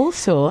 but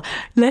also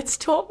let's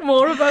talk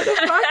more about the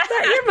fact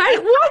that you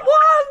might want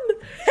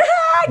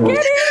one.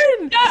 Get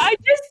in. No, I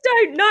just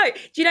don't know.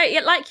 Do you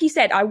know, like you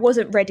said, I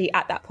wasn't ready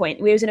at that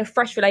point. We was in a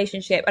fresh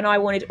relationship and I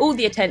wanted all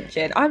the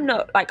attention. I'm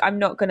not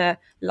going to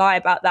lie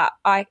about that.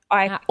 I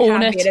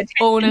own can be an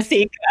own attention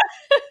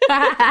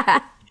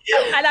seeker.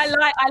 And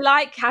I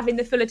like having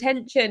the full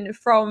attention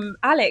from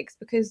Alex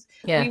because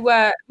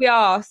we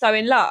are so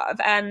in love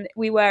and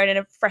we were in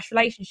a fresh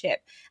relationship.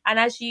 And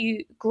as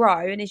you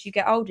grow and as you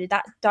get older,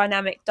 that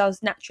dynamic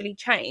does naturally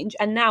change.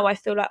 And now I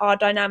feel like our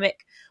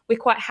dynamic, we're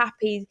quite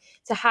happy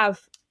to have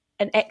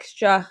an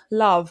extra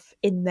love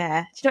in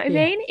there. Do you know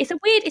what I mean? It's a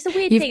weird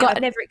thing.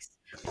 I've never.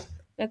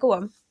 Go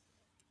on.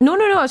 No.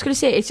 I was going to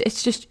say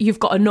it's just you've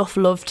got enough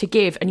love to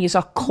give, and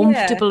you're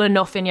comfortable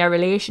enough in your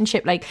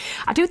relationship. Like,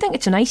 I do think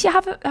it's nice you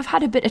have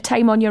had a bit of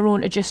time on your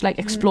own to just like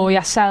explore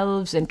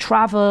yourselves and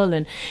travel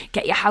and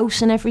get your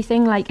house and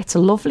everything. Like, it's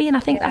lovely, and I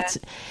think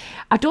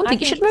I don't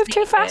think you should move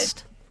too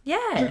fast. Yeah,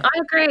 I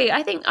agree.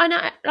 I think I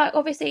know. Like,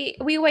 obviously,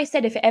 we always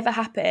said if it ever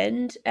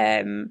happened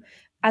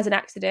as an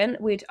accident,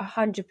 we'd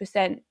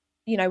 100%.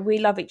 You know, we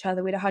love each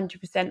other. We'd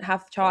 100%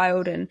 have a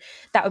child, and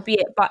that would be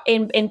it. But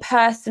in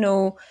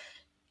personal.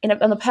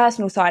 On the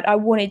personal side, I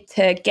wanted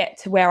to get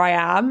to where I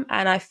am,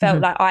 and I felt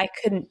like I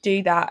couldn't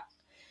do that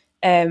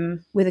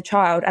with a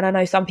child. And I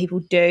know some people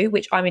do,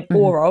 which I'm in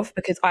awe of,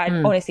 because I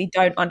honestly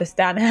don't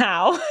understand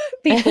how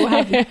people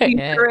have two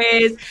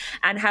careers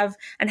and have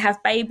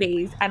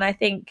babies. And I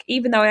think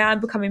even though I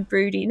am becoming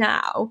broody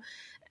now,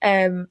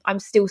 I'm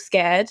still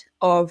scared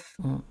of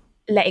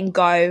letting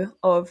go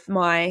of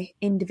my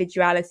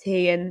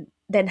individuality and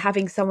then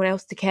having someone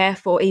else to care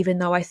for, even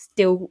though I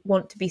still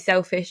want to be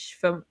selfish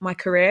for my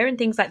career and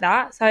things like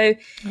that. So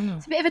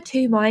it's a bit of a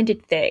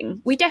two-minded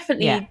thing. We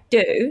definitely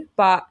do,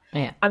 but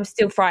I'm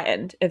still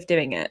frightened of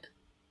doing it.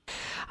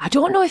 I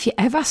don't know if you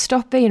ever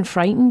stop being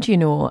frightened, you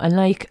know, and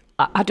like,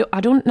 I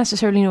don't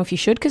necessarily know if you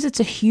should, because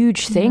it's a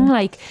huge thing.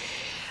 Like,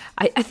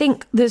 I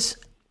think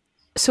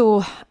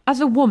so as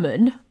a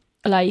woman,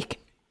 like,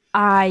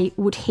 I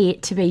would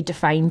hate to be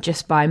defined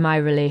just by my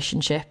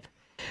relationship.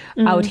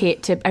 I would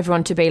hate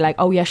everyone to be like,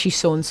 oh yeah, she's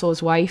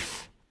so-and-so's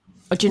wife.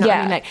 Or do you know what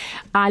I mean? Like,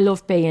 I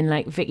love being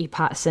like Vicky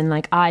Pattison.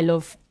 Like, I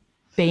love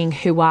being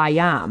who I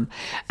am.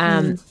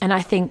 And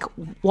I think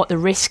what the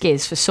risk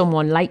is for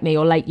someone like me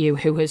or like you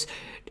who has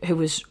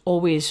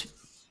always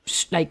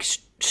like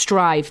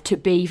strive to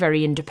be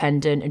very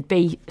independent and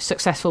be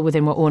successful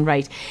within our own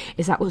right,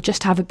 is that we'll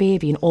just have a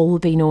baby and all we'll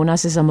be known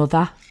as a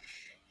mother.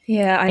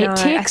 Yeah, I know.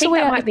 I think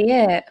that might be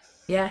it.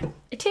 Yeah,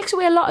 it takes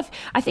away a lot of,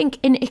 I think,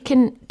 it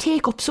can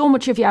take up so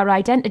much of your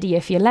identity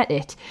if you let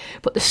it.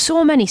 But there's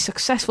so many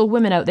successful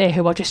women out there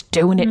who are just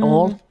doing it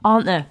all,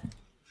 aren't there?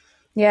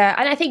 Yeah,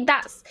 and I think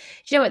that's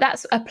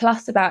a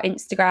plus about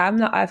Instagram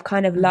that I've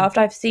kind of loved.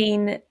 I've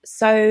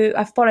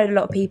followed a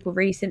lot of people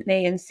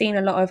recently and seen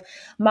a lot of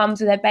mums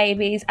with their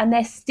babies, and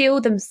they're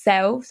still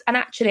themselves. And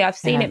actually, I've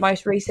seen it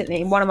most recently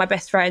in one of my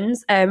best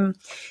friends.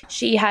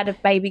 She had a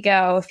baby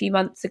girl a few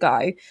months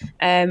ago.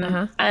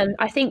 And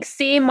I think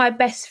seeing my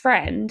best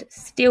friend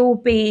still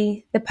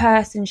be the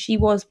person she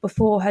was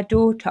before her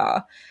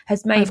daughter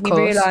has made me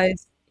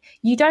realise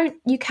you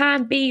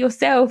can be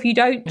yourself. You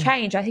don't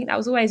change. I think that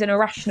was always an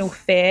irrational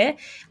fear.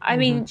 I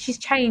mean, she's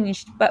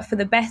changed, but for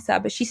the better,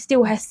 but she's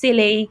still her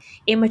silly,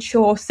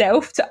 immature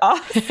self to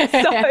us. So, do you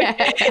know what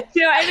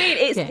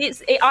I mean?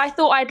 I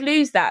thought I'd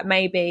lose that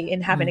maybe in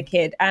having a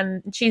kid.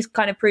 And she's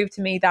kind of proved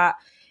to me that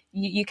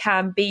you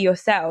can be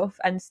yourself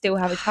and still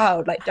have a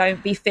child. Like,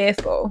 don't be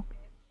fearful.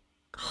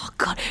 Oh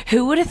God,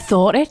 who would have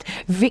thought it?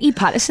 Vicky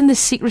Pattison, The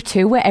Secret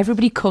 2, where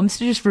everybody comes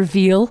to just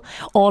reveal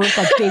all of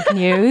their big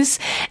news.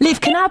 Liv,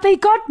 can I be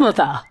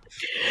godmother?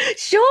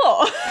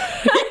 Sure.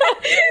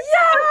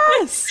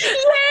 Yes.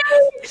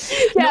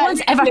 No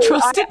one's ever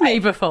trusted me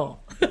before.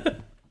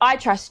 I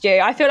trust you.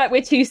 I feel like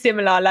we're too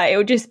similar. Like,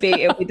 it'll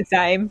be the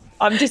same.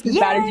 I'm just as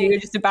bad as you. You're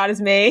just as bad as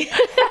me.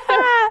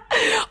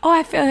 Oh,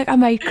 I feel like I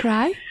might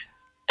cry.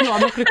 No,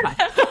 I'm not going to cry.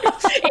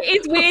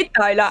 It is weird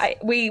though.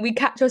 Like, we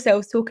catch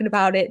ourselves talking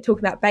about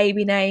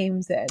baby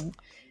names, and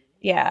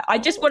I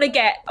just want to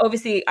get.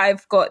 Obviously,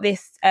 I've got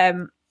this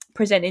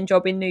presenting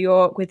job in New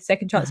York with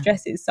Second Chance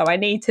Dresses, so I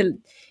need to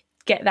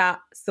get that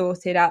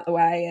sorted out the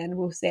way, and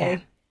we'll see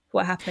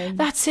what happens.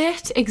 That's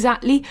it,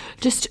 exactly.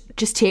 Just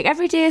take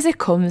every day as it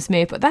comes,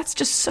 mate. But that's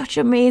just such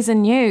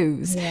amazing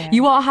news. Yeah,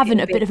 you are having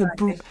a bit of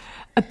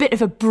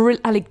a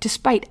brilliant, like,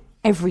 despite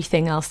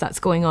everything else that's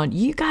going on,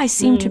 you guys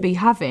seem to be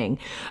having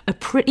a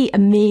pretty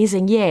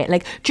amazing year.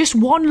 Like, just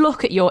one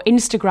look at your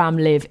Instagram,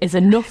 Liv, is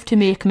enough to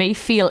make me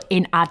feel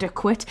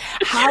inadequate.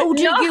 How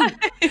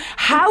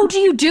do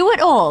you do it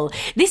all?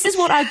 This is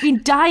what I've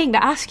been dying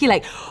to ask you.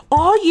 Like,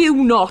 are you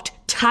not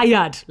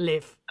tired,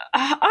 Liv?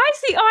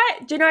 Honestly,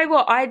 do you know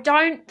what? I've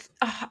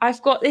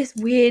got this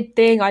weird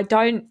thing. I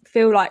don't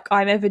feel like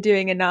I'm ever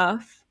doing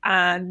enough,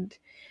 and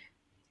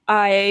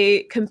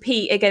I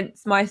compete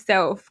against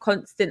myself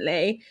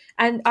constantly.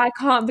 And I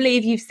can't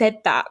believe you've said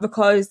that,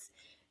 because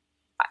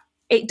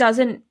it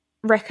doesn't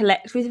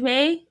recollect with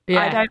me.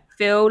 I don't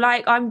feel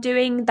like I'm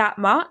doing that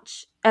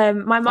much.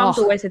 My mum's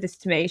always said this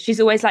to me. She's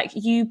always like,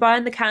 you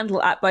burn the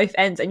candle at both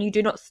ends and you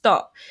do not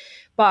stop.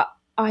 But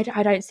I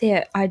don't see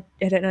it. I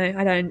don't know.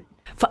 I don't.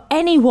 For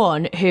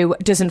anyone who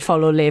doesn't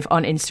follow Liv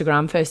on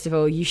Instagram, first of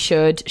all, you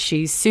should.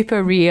 She's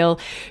super real,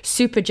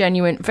 super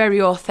genuine,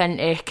 very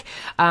authentic,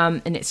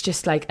 and it's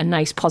just like a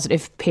nice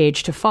positive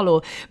page to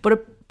follow.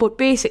 But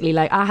basically,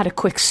 like, I had a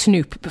quick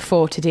snoop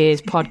before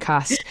today's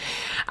podcast,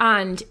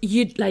 and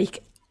you'd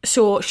like,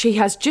 So she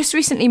has just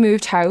recently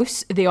moved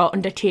house. They are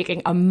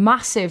undertaking a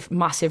massive,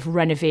 massive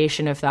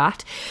renovation of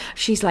that.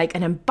 She's like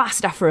an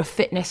ambassador for a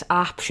fitness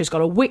app. She's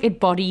got a wicked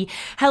body,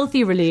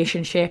 healthy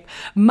relationship,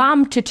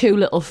 mum to 2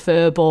 little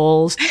fur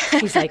balls.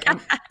 She's like an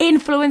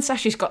influencer.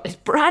 She's got this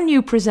brand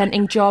new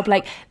presenting job.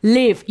 Like,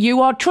 Liv,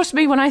 trust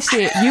me when I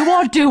say it, you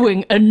are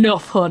doing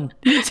enough, hun.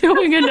 You're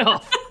doing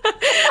enough.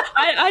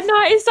 I know,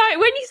 it's like,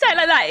 when you say it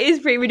like that, it is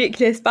pretty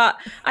ridiculous, but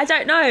I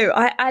don't know.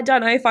 I don't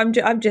know if I'm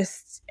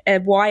just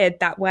wired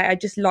that way. I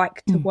just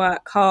like to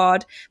work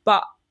hard.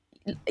 But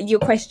your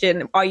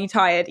question, are you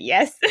tired?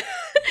 Yes.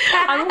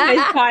 I'm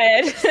always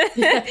tired.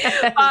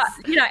 But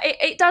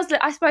it does look,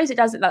 I suppose it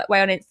does look that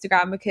way on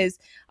Instagram, because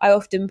I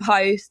often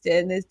post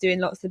and there's doing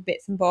lots of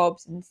bits and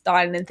bobs and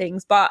styling and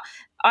things, but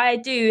I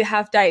do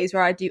have days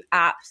where I do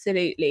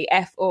absolutely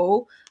F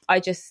all. I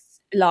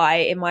just lie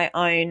in my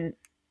own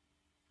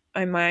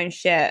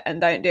shit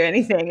and don't do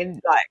anything,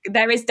 and like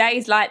there is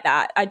days like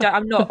that.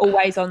 I'm not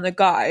always on the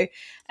go,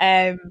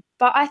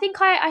 but I think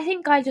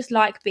I just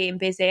like being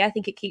busy. I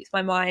think it keeps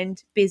my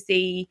mind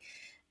busy,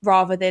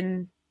 rather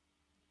than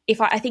if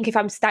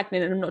I'm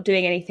stagnant and I'm not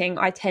doing anything,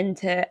 I tend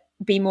to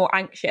be more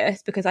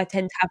anxious because I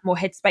tend to have more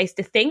headspace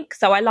to think.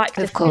 So I like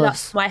to fill up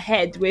my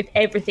head with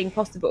everything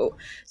possible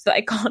so that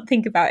I can't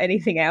think about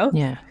anything else.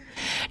 Yeah.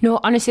 No,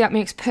 honestly, that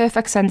makes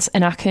perfect sense,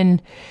 and I can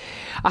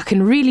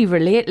really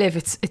relate, Liv.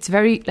 It's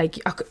very, like,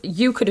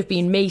 you could have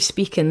been me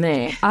speaking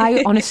there.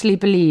 I honestly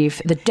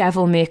believe the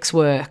devil makes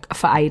work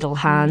for idle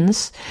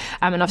hands,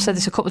 and I've said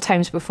this a couple of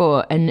times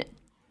before. And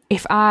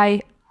if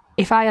I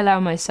allow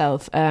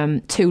myself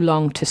too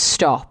long to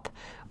stop,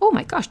 oh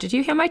my gosh, did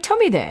you hear my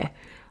tummy there?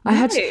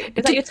 Is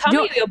that your tummy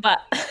or your butt?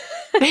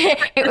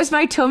 It was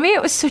my tummy.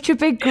 It was such a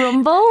big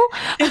grumble.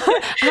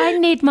 I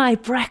need my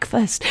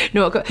breakfast.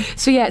 No,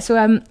 so yeah.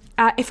 So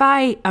if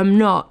I am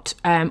not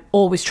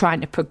always trying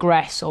to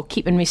progress or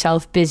keeping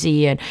myself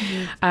busy, and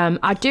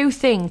I do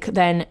think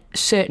then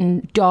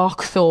certain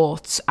dark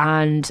thoughts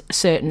and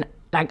certain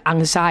like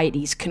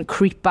anxieties can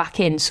creep back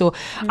in. So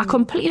I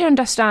completely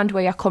understand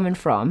where you're coming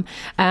from,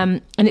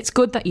 and it's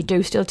good that you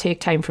do still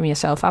take time from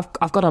yourself.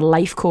 I've got a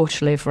life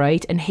coach, Liv,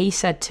 right, and he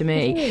said to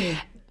me.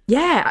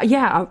 Yeah,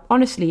 I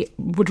honestly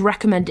would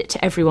recommend it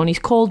to everyone. He's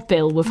called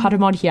Bill. We've had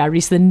him on here.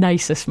 He's the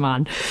nicest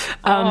man.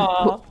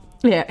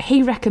 Yeah,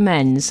 he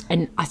recommends,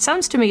 and it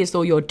sounds to me as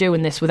though you're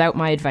doing this without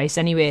my advice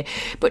anyway,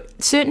 but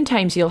certain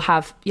times you'll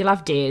have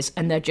days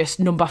and they're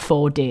just number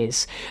 4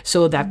 days.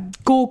 So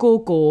that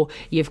go.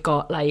 You've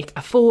got like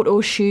a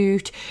photo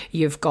shoot,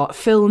 you've got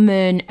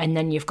filming, and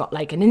then you've got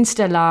like an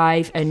Insta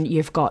live, and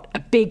you've got a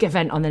big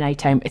event on the night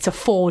time. It's a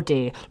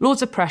 4-day.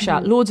 Loads of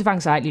pressure, loads of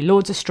anxiety,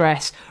 loads of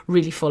stress,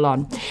 really full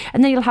on.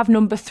 And then you'll have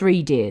number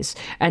 3 days,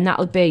 and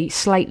that'll be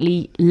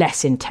slightly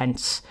less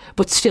intense,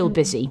 but still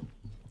busy.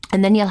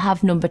 And then you'll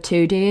have number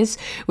 2 days,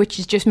 which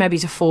is just maybe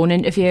a phone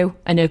interview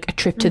and a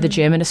trip to the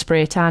gym and a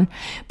spray tan.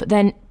 But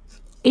then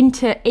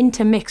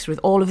intermixed with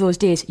all of those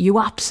days, you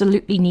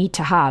absolutely need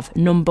to have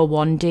number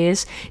 1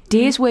 days.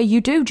 Days where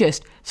you do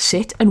just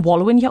sit and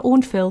wallow in your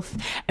own filth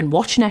and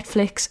watch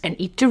Netflix and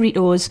eat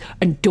Doritos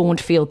and don't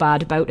feel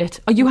bad about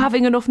it. Are you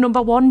having enough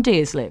number 1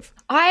 days, Liv?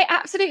 I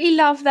absolutely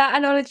love that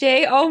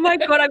analogy. Oh my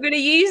God, I'm going to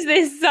use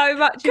this so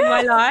much in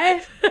my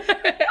life. I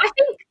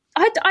think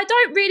I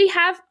don't really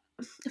have...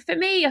 For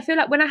me, I feel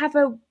like when I have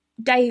a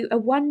day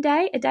one,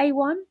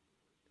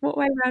 what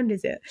way around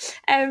is it?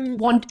 Day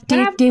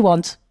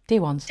ones.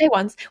 When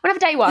I have a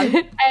day one,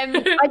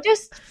 I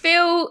just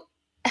feel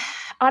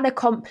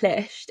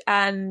unaccomplished,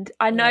 and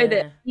I know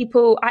that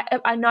people.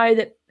 I know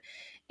that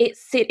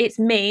it's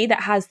me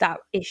that has that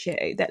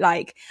issue that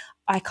like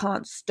I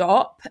can't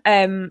stop.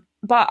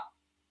 But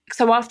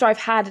so after I've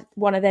had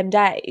one of them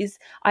days,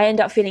 I end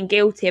up feeling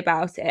guilty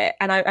about it,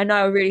 and I know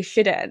I really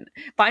shouldn't.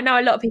 But I know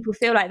a lot of people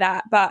feel like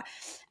that. But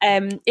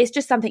it's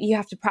just something you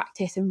have to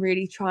practice and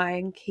really try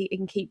and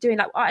keep doing.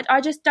 Like I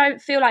just don't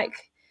feel like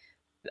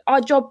our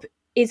job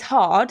is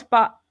hard,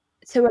 but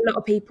to a lot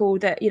of people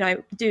that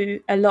do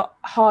a lot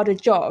harder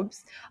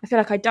jobs, I feel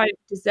like I don't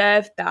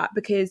deserve that,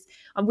 because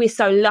we're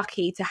so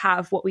lucky to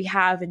have what we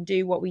have and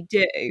do what we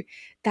do.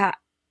 That.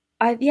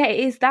 It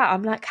is that.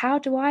 I'm like, how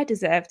do I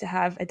deserve to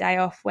have a day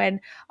off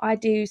when I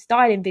do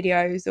styling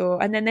videos,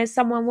 and then there's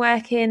someone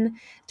working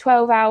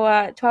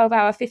 12-hour,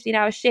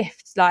 15-hour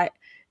shifts? Like,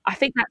 I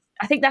think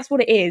that's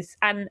what it is.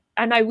 And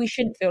I know we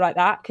shouldn't feel like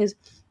that because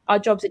our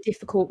jobs are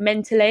difficult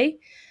mentally.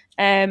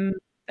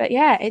 But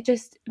yeah,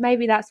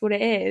 maybe that's what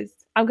it is.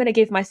 I'm going to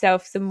give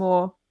myself some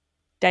more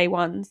day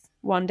ones.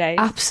 1 day.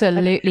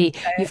 Absolutely.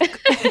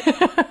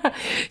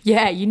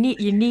 Yeah, you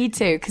need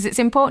to, because it's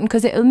important,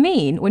 because it'll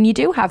mean when you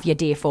do have your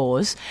day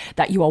 4s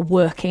that you are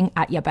working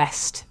at your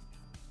best.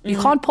 You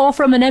can't pour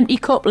from an empty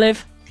cup,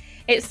 Liv.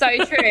 It's so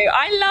true.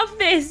 I love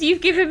this.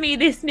 You've given me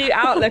this new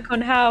outlook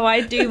on how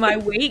I do my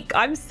week.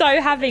 I'm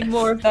so having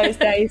more of those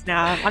days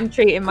now. I'm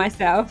treating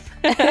myself.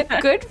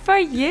 Good for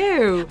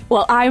you.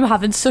 Well, I'm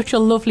having such a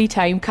lovely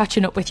time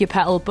catching up with you,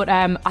 Petal, but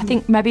I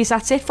think maybe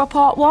that's it for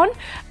part 1,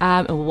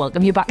 and we'll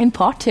welcome you back in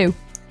part 2.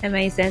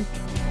 Amazing.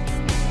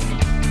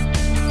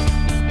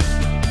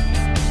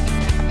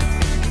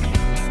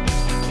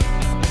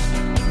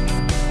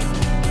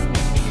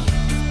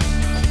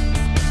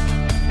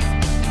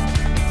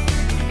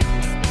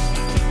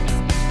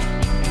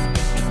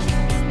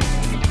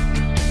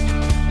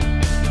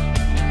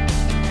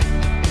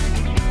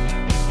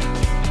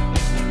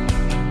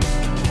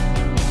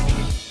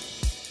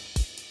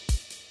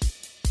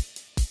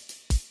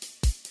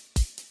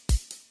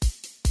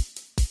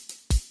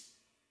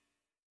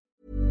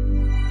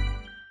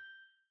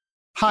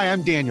 Hi,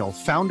 I'm Daniel,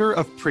 founder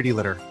of Pretty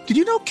Litter. Did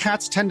you know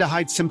cats tend to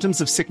hide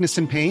symptoms of sickness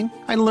and pain?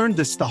 I learned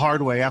this the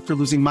hard way after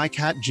losing my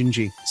cat,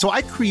 Gingy. So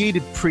I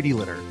created Pretty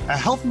Litter, a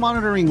health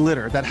monitoring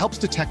litter that helps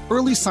detect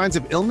early signs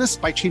of illness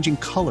by changing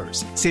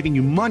colors, saving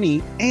you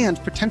money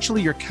and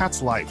potentially your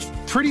cat's life.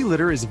 Pretty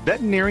Litter is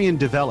veterinarian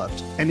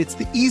developed, and it's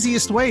the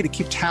easiest way to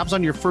keep tabs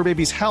on your fur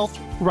baby's health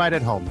right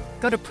at home.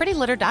 Go to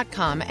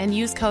prettylitter.com and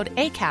use code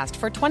ACAST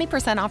for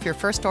 20% off your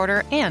first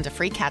order and a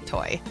free cat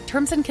toy.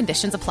 Terms and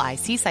conditions apply.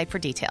 See site for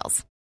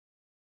details.